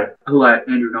 Andrew,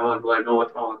 Andrew Nolan, who I go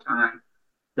with all the time.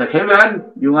 Like, hey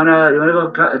man, you wanna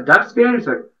go Ducks game? He's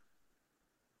like,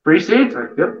 free seats?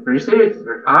 Like, yep, free seats.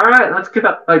 Like, all right, let's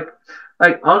go. Like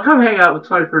I'll come hang out with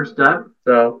 21st Duck.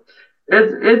 So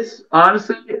it's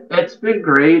honestly, it's been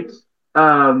great.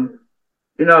 Um,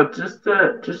 just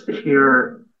to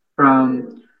hear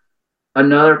from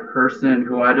another person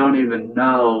who I don't even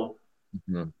know,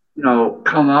 Mhm.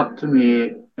 come up to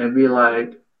me and be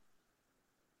like,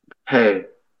 hey,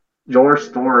 your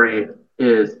story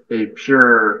is a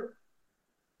pure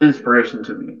inspiration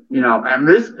to me,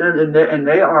 and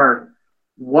they are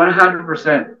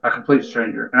 100% a complete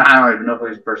stranger, and I don't even know who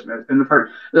this person is. And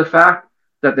the fact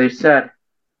that they said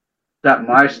that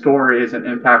my story is an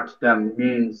impact to them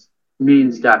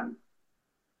means that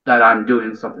I'm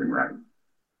doing something right.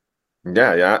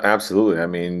 Yeah, yeah, absolutely. I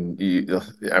mean,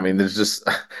 there's just,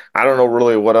 I don't know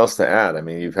really what else to add. I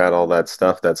mean, you've had all that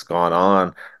stuff that's gone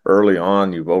on early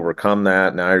on. You've overcome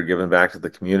that. Now you're giving back to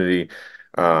the community.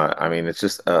 I mean, it's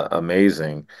just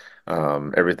amazing.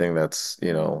 Everything that's,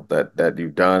 that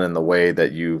you've done and the way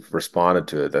that you've responded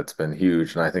to it, that's been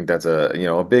huge. And I think that's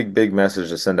a big, big message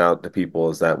to send out to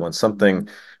people is that when something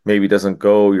maybe doesn't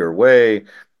go your way,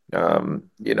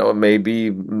 it may be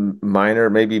minor,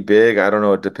 it may be big. I don't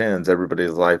know. It depends.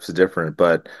 Everybody's life's different,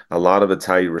 but a lot of it's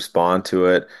how you respond to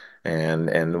it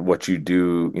and what you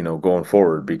do, going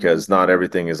forward, because not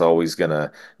everything is always going to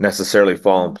necessarily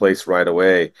fall in place right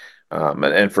away.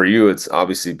 And for you, it's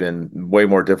obviously been way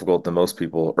more difficult than most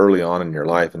people early on in your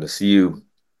life. And to see you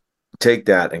take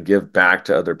that and give back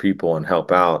to other people and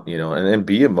help out, and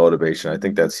be a motivation. I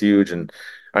think that's huge. And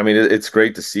I mean, it's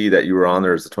great to see that you were on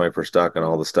there as the 21st Duck and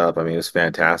all the stuff. I mean, it's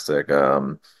fantastic.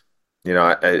 I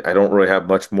don't really have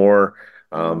much more,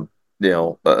 to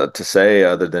say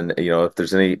other than, if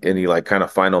there's any like kind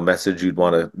of final message you'd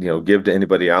want to, give to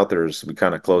anybody out there as we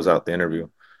kind of close out the interview.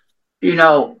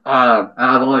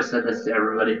 I've always said this to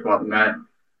everybody who I've met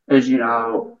is,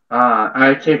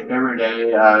 I take every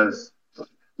day as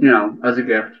a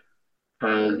gift,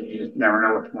 because you just never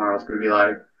know what tomorrow's going to be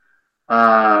like.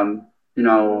 you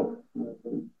know,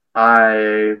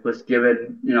 I was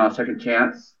given, a second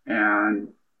chance, and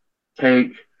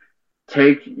take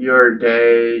your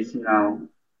days,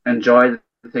 enjoy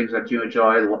the things that you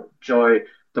enjoy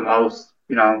the most,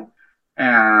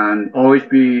 and always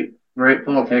be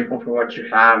grateful and thankful for what you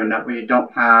have and that we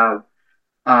don't have.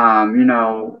 um, you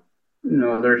know,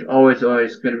 there's always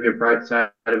going to be a bright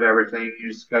side of everything.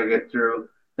 You just got to get through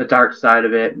the dark side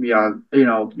of it. Beyond,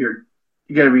 you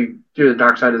got to be through the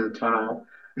dark side of the tunnel.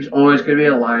 There's always going to be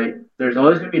a light. There's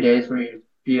always going to be days where you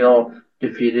feel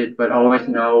defeated, but always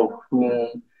know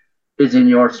whom is in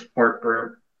your support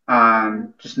group.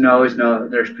 Just always know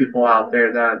that there's people out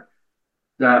there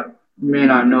that may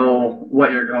not know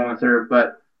what you're going through,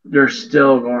 but they're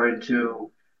still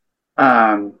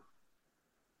um,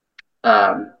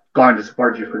 going to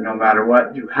support you for no matter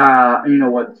what you have,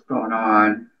 what's going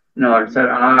on. Like I said,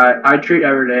 I treat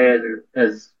every day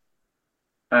as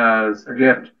a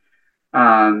gift.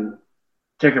 Um,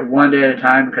 Take it one day at a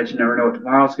time because you never know what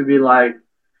tomorrow's gonna be like.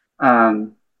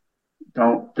 Um,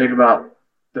 don't think about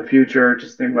the future,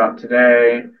 just think about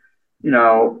today. You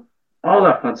know, all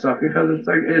that fun stuff because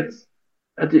it's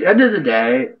at the end of the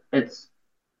day, it's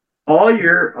all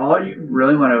you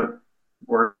really want to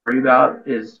worry about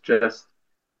is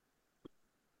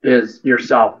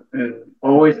yourself, and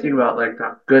always think about like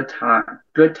the good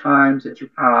times that you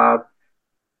have.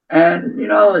 And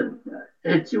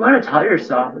it's you want to tell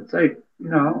yourself, it's like,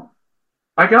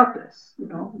 I got this.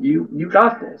 You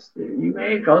got this. You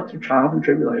may go through trials and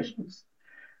tribulations,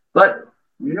 but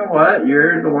you know what?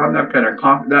 You're the one that's gonna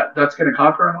conquer them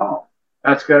all.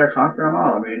 That's gonna conquer them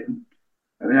all.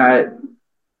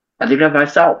 I think of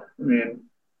myself.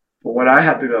 For what I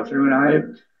have to go through, and I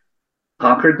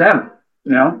conquered them.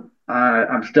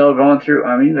 I'm still going through.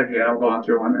 Again, I'm going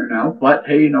through one right now. But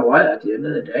hey, you know what? At the end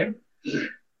of the day,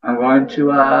 I'm going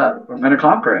to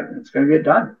conquer it. It's going to get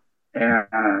done.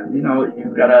 And you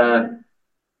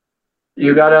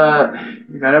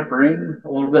gotta bring a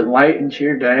little bit light into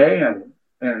your day,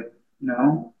 and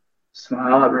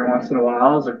smile every once in a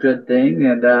while is a good thing.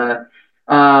 And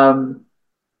um,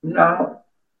 you know,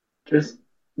 just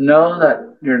know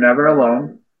that you're never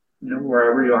alone.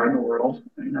 Wherever you are in the world,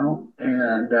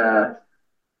 and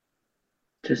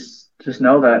just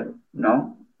know that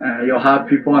you'll have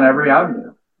people on every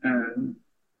avenue, and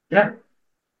yeah.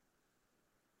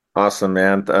 Awesome,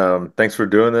 man. Thanks for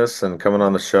doing this and coming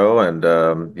on the show. And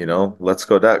let's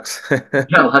go Ducks.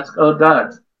 Yeah, let's go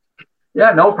Ducks.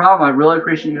 Yeah, no problem. I really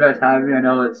appreciate you guys having me. I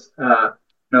know it's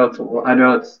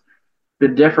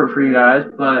been different for you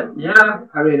guys, but yeah,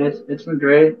 it's been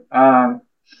great.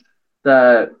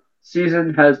 The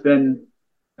season has been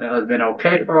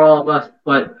okay for all of us,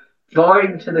 but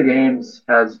going to the games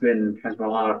has been a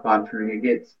lot of fun for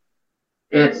me.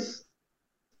 It's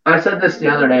I said this the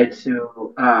other day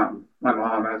to my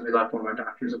mom as we left one of my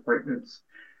doctor's appointments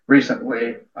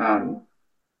recently,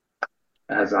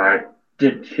 as I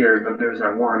did hear the news I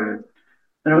wanted.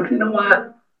 And I went, you know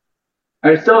what?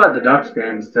 I still have the Ducks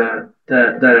games that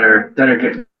are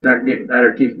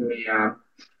keeping me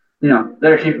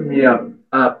that are keeping me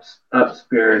up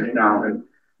spirit, and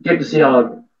get to see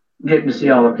all getting to see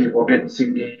all the people, getting to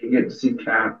see D, getting to see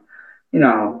Cap. I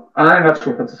think that's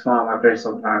what puts a smile on my face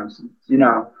sometimes.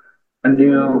 A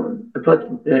new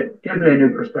it gives me a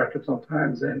new perspective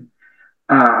sometimes,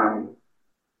 um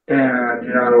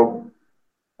and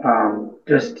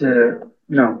just to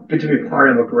get to be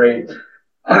part of a great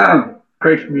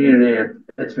community.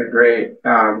 It's been great.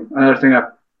 Another thing I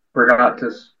forgot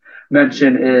to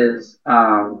mention is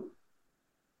uh,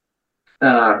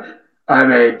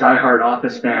 I'm a diehard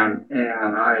Office fan,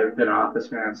 and I've been an Office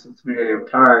fan since the beginning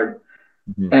of time.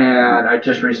 Mhm. And I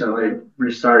just recently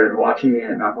restarted watching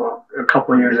it a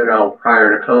couple of years ago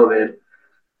prior to COVID.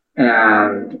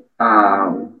 And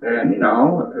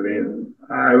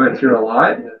I went through a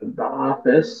lot, and The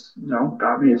Office,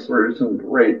 got me through some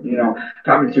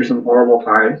got me through some horrible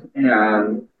times.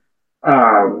 And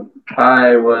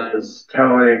I was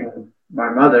telling my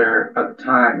mother at the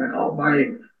time,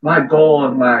 and my goal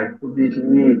in life would be to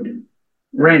meet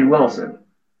Rainn Wilson.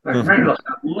 Like Rainn Wilson,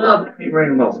 I'd love to meet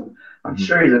Rainn Wilson. I'm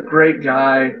sure he's a great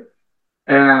guy.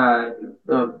 And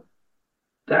the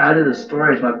end of the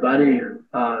story is my buddy that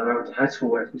I went to high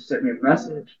school with, who sent me a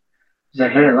message. He's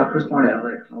like, "Hey, look who's going to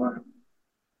LA."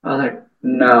 I was like,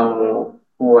 "No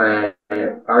way.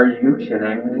 Are you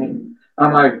kidding me?"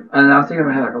 I'm like, and I'm thinking in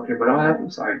my head, like, okay, what do I have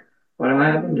to say? What do I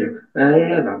have to do?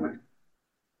 And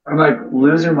I'm like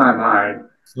losing my mind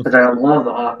because I love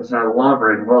The Office and I love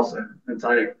Rainn Wilson. It's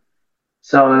like,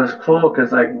 so it was cool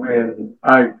because like when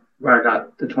I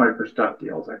got the 20%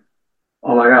 deal, I was like,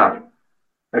 oh my god,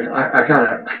 Like I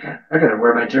gotta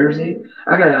wear my jersey.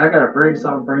 I gotta bring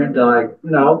something for him to like,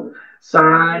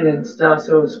 sign and stuff.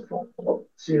 So it was cool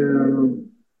to,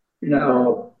 you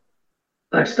know,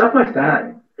 like stuff like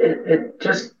that.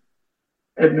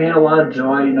 It made a lot of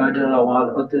joy. I did a lot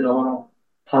of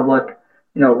public,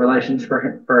 relations for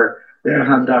him for the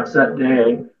Anaheim Ducks that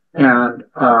day, and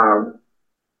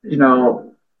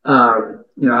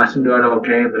asked him to do an old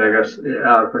game, but I guess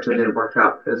unfortunately didn't work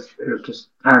out because it was just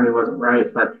timing wasn't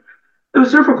right. But it was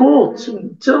super cool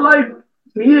to like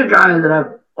meet a guy that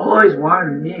I've always wanted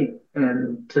to meet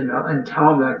and to know and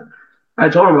tell him that I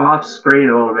told him off screen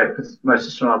a little bit because my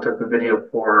sister-in-law took the video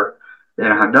for the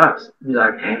Anaheim Ducks. He's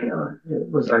like, hey,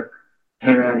 it was like,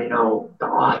 hey man, the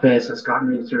office has gotten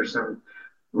me through some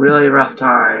really rough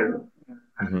time.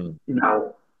 Mm-hmm.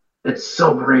 It's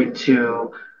so great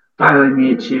to finally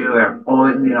meet you. And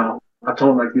I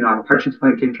told him like, I'm a heart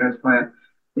transplant, kidney transplant.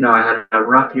 I had a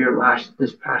rough year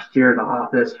this past year. The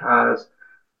office has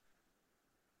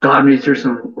got me through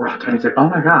some rough times. He's like, oh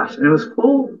my gosh. And it was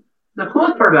cool. The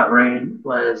coolest part about Rain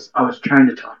was I was trying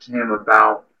to talk to him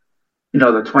about, the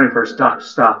 21st Duck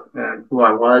stuff and who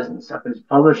I was and stuff. And his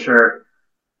publisher,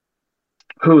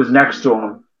 who was next to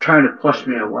him, trying to push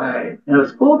me away. And it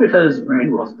was cool because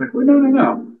Rain was like, well,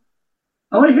 no.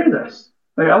 I want to hear this.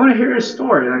 Like, I want to hear his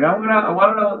story. Like, I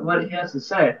want to know what he has to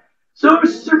say. So it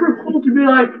was super cool to be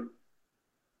like,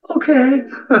 okay,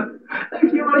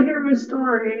 like you want to hear my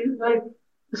story? Like,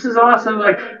 this is awesome.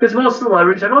 Like, because most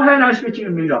celebrities like, oh hey, nice to meet you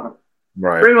and meet up.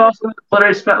 Right. Pretty much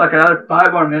literally spent like another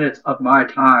 5 more minutes of my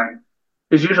time.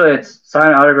 Because usually it's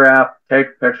sign autograph, take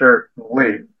a picture,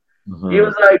 leave. Mm-hmm. He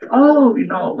was like, oh,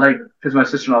 like, because my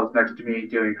sister-in-law was next to me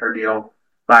doing her deal,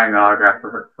 buying an autograph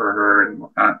for her and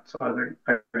whatnot. So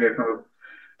I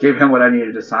gave him what I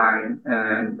needed to sign,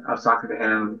 and I was talking to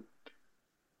him,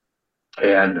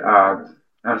 and I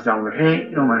was telling him, hey,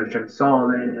 my name's Trent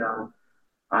Sullivan,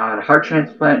 I had a heart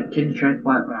transplant, kidney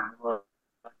transplant when I was,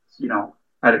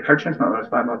 I had a heart transplant when I was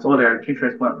 5 months old. I had a kidney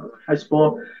transplant when I was in high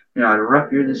school. I had a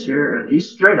rough year this year, and he's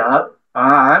straight up,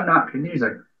 I'm not kidding. He's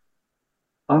like,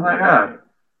 oh my God,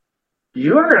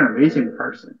 you are an amazing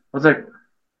person. I was like,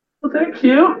 well, thank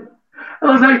you. I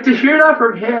was like, to hear that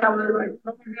from him, I was like,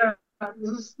 oh my God,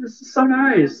 this is so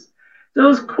nice. It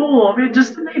was cool. I mean,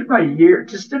 just to make my year,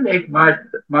 just to make my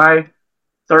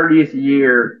 30th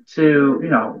year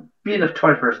to, be the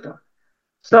 21st time.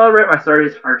 Celebrate my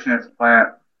 30th heart transplant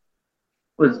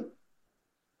was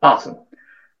awesome.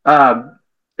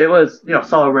 It was,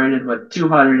 celebrated with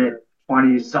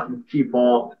 220 something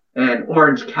people in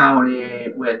Orange County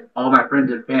with all my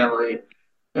friends and family.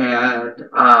 And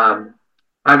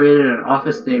I made it an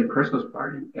office themed Christmas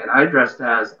party, and I dressed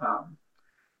as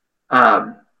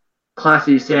um,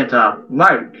 classy Santa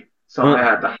Mike. So I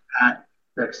had the hat,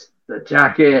 the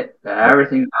jacket,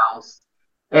 everything else,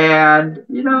 and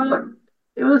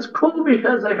it was cool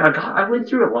because like I went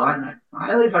through a lot, and I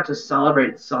finally got to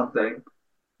celebrate something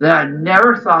that I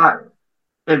never thought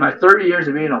in my 30 years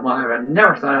of being alive. I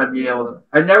never thought I'd be able to.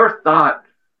 I never thought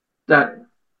that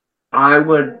I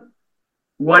would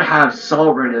have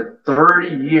celebrated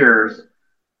 30 years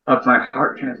of my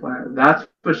heart transplant. That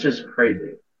was just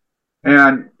crazy.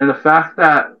 And the fact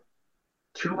that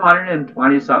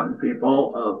 220 something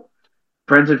people of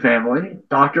friends and family,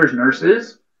 doctors,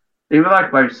 nurses, even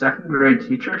like my second grade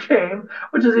teacher came,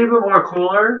 which is even more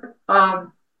cooler.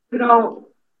 You know,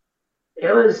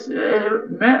 it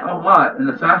meant a lot. And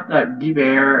the fact that Guy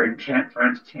Bear and Trent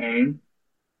came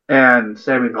and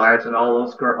Sammy Glantz and all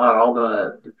those all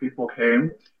the people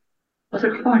came. I was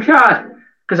like, oh my God.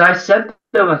 Because I sent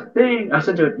them a thing. I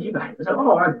sent them an email. I was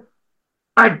like,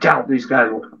 I doubt these guys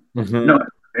will come. Mm-hmm. No,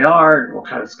 they are, and what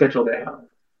kind of schedule they have.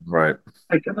 Right.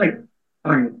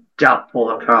 I'm doubtful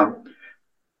they'll come.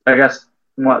 I guess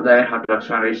what they have Ducks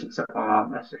Foundation said,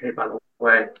 I said, hey, by the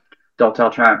way, don't tell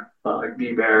Trent,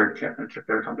 Guy Bear and Trent are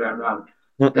going to come down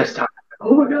this time.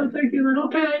 Oh my God, thank you. Like,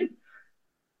 okay.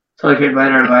 So I came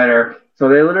later and later. So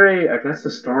they literally, I guess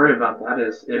the story about that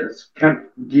is Kent,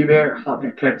 Guy Bear hopped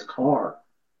in Kent's car,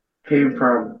 came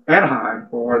from Anaheim,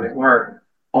 or where they were,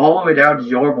 all the way down to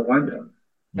Yorba Linda,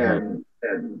 and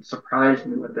surprised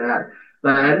me with that.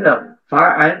 But I ended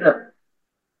up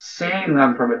seeing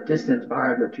them from a distance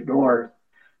behind the two doors,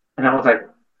 and I was like,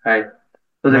 "Hey,"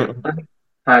 I was like,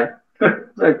 "Hi," I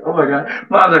was like, "Oh my God!"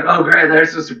 Well, I was like, "Oh great,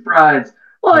 there's a surprise."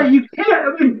 Well, you can't.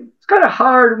 I mean, it's kind of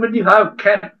hard when you have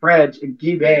Kent French and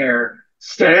Guy Bear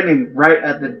standing right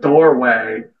at the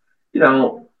doorway.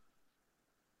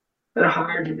 It's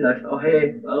hard to be like, "Oh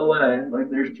hey, by the way, like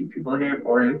there's two people here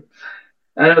for you."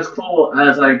 And it was cool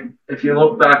as like if you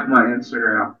look back at my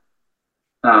Instagram,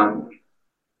 um,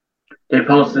 they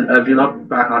posted, if you look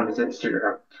back on his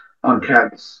Instagram, on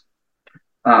Kent's,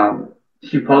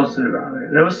 he posted about it.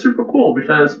 And it was super cool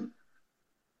because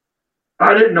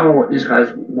I didn't know what these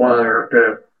guys were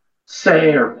going to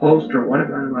say or post or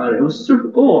whatever about it. It was super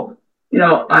cool.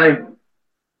 I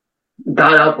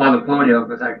got up on the podium and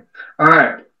was like, all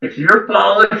right, if you're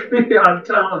following me on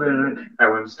television, I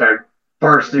would start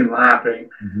bursting laughing.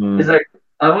 He's like,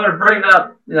 I want to bring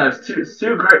up,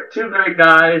 two great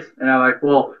guys. And I'm like,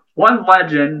 well, one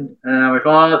legend. And I'm like,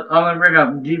 I'm going to bring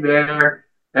up Guy Bear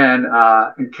and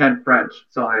Ken French.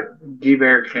 So Guy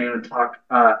Bear came and talked,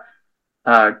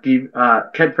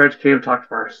 Ken French came and talked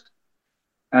first.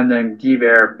 And then Guy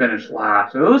Bear finished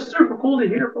last. So it was super cool to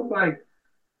hear from a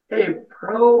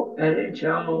pro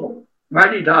NHL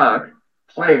Mighty Dog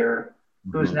player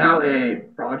who's now a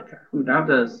broadcast, who now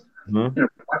does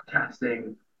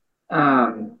broadcasting,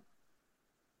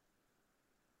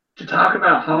 to talk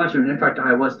about how much of an impact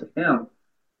I was to him.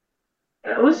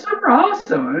 It was super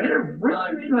awesome. I mean, it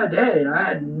really made my day. I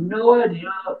had no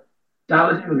idea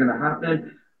that was even going to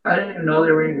happen. I didn't even know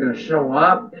they were even going to show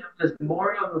up. It was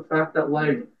more of the fact that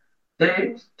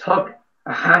they took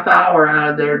a half hour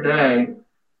out of their day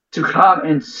to come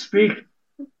and speak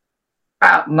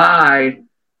at my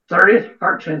 30th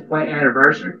heart transplant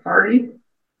anniversary party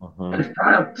in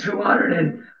front of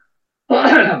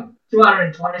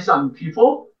 220 something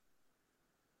people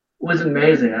was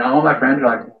amazing. And all my friends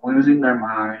are losing their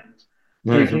minds,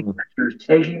 taking pictures,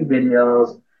 taking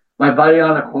videos. My buddy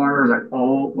on the corner was like,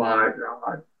 oh my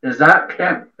God, is that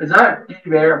Guy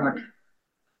Bear? I'm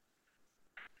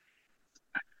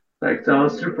so it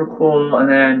was super cool. And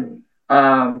then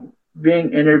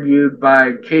being interviewed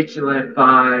by KTLA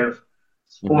 5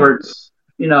 Sports,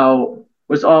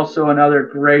 was also another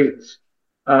great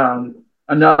thing.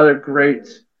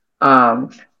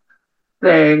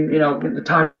 Getting to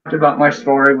talk about my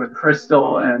story with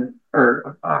Crystal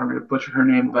or I'm going to butcher her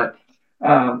name, but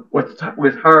with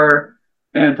her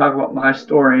and talk about my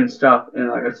story and stuff. And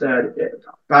like I said,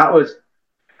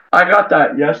 I got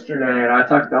that yesterday, and I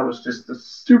thought that was just the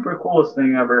super coolest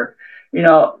thing ever.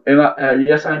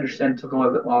 Yes, I understand it took a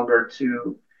little bit longer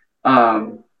to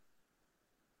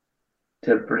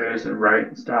produce and write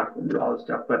and stuff and do all this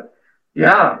stuff. But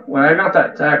yeah, when I got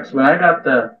that text, when I got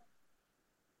the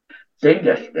thing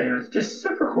yesterday, it was just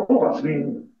super cool. I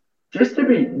mean, just to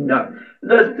be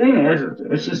the thing is,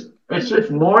 it's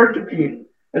just more to be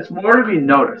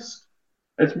noticed.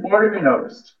 It's more to be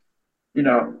noticed.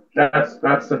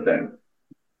 That's the thing.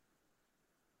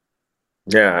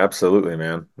 Yeah, absolutely,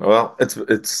 man. Well, it's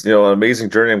an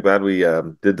amazing journey. I'm glad we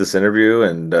did this interview,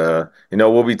 and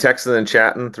we'll be texting and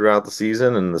chatting throughout the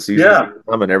season and the seasons to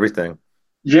come and everything.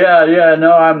 Yeah.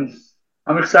 No, I'm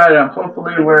excited.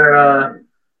 Hopefully,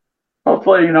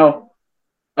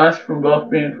 us from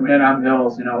both being from Anaheim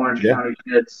Hills, Orange County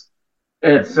kids.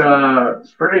 It's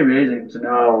pretty amazing to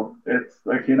know. It's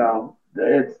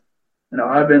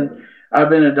I've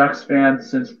been a Ducks fan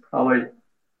since probably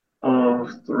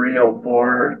 03,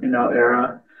 04,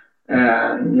 era.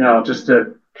 And, just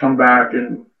to come back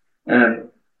and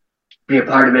be a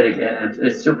part of it again,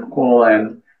 it's super cool.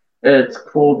 And it's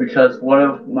cool because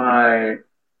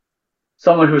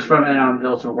someone who's from Anaheim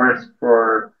Hills who works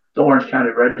for the Orange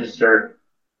County Register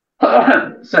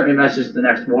sent me a message the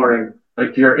next morning,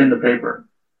 you're in the paper.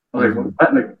 I was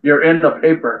what? You're in the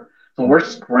paper. So we're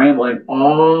scrambling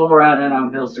all around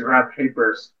Anaheim Hills to grab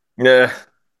papers. Yeah.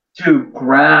 To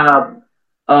grab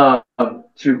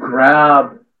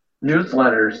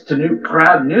newsletters,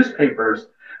 grab newspapers,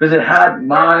 because it had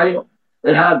my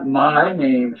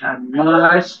name, had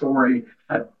my story,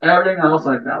 had everything else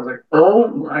like that. I was like, oh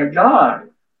my God.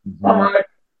 I'm like,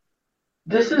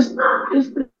 this is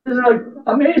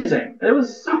amazing. It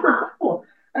was super cool.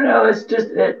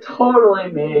 It totally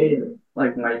made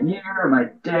my year, my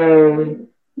day,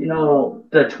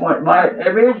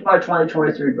 it made my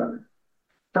 2023 better.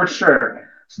 For sure.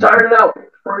 Started out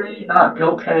pretty not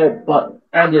okay, but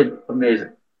ended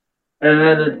amazing.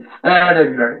 It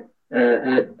ended great.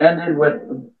 It ended with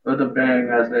a bang,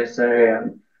 as they say.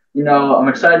 And, I'm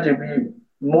excited to be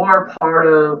more part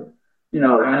of, the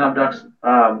Anaheim Ducks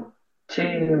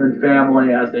team and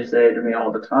family, as they say to me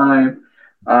all the time.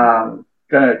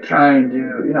 Gonna try and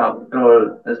do, go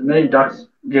to as many Ducks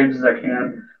games as I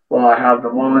can while I have the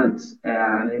moments.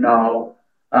 And,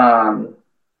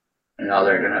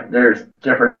 there's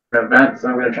different events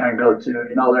I'm gonna try and go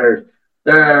to.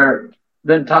 They're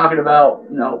been talking about,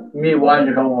 me wanting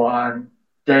to go on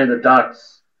Day of the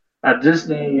Ducks at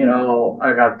Disney.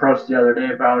 I got approached the other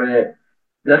day about it.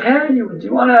 They're like, hey, do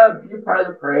you want to be part of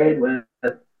the parade with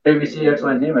ABC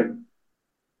XYZ?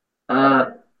 I'm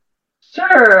like,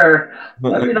 sure.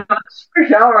 Let me not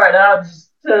freak out right now.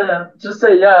 Just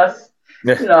say yes.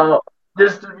 You know,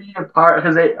 just to be a part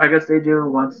because I guess they do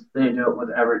once they do it with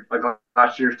every like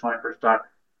last year's 21st Doc.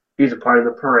 He's a part of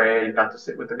the parade and got to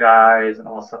sit with the guys and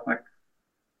all stuff like.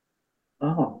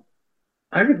 Oh,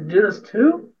 I get to do this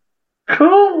too.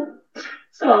 Cool.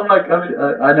 So I'm like,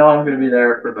 I know I'm going to be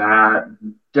there for that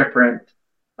and different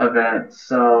events.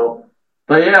 So,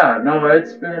 but yeah, no,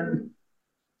 it's been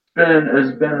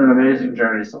an amazing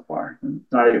journey so far.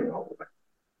 It's not even over.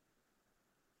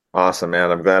 Awesome,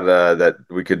 man. I'm glad that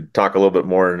we could talk a little bit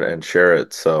more and share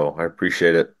it. So I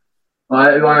appreciate it.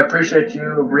 I appreciate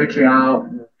you reaching out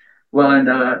and willing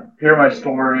to hear my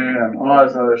story and all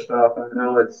this other stuff. I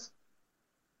know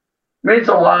means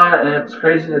a lot, and it's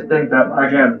crazy to think that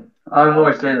again. I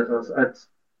always say this: it's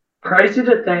crazy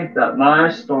to think that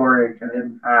my story can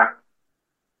impact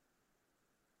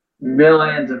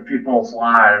millions of people's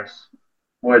lives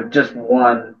with just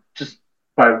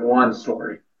by one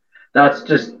story. That's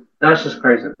just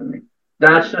crazy to me.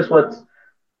 That's just what's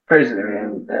crazy to me.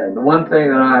 And the one thing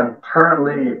that I'm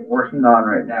currently working on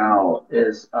right now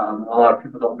is a lot of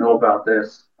people don't know about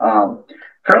this.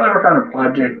 Currently working on a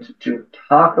project to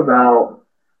talk about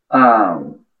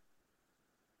um,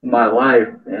 my life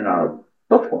in a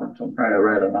book form. So I'm trying to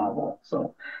write a novel.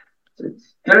 So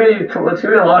it's gonna be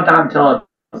a long time until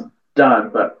it's done,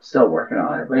 but still working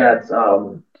on it. But yeah, it's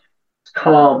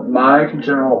called My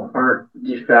Congenital Heart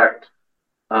Defect.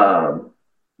 Um,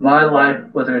 My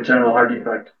life with a congenital heart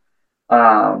defect,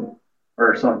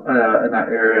 or some in that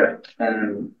area,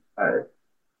 and I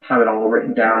have it all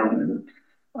written down,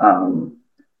 um,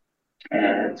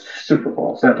 and it's super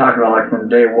cool. So I'm talking about like from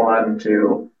day one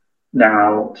to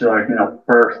now to like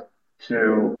birth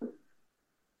to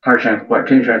heart transplant,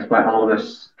 kidney transplant, all of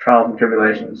this trials and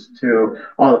tribulations to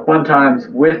all the fun times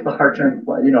with the heart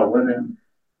transplant, living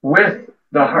with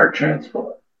the heart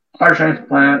transplant,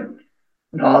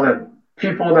 and all the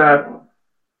people that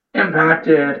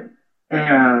impacted,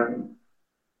 and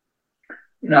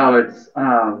it's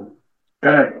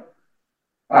gonna.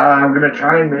 I'm gonna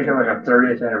try and make it like a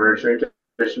 30th anniversary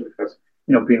edition because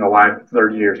being alive for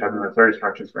 30 years, having my 30th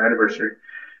heart transplant anniversary,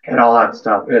 and all that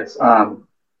stuff. It's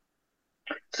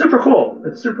super cool.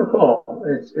 It's super cool.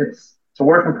 It's a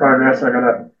work in progress.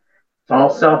 It's all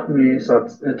self me, so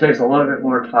it takes a little bit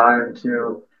more time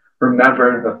to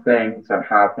remember the things that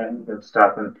happened and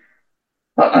stuff.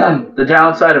 And the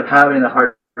downside of having the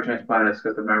heart transplant is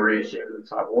because the memory issues, and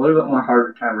so I have a little bit more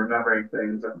harder time remembering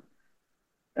things.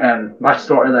 And my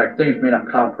story, like things may not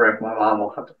come correct. My mom will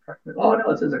have to correct me. Oh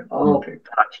no, this isn't. Oh, okay,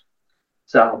 touch.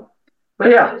 So, but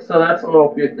yeah, so that's a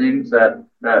little few things that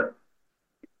a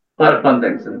lot of fun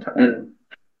things in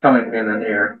coming in the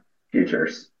near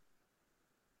futures.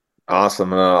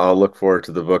 Awesome. I'll look forward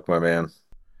to the book, my man.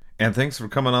 And thanks for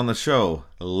coming on the show.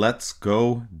 Let's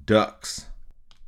go Ducks.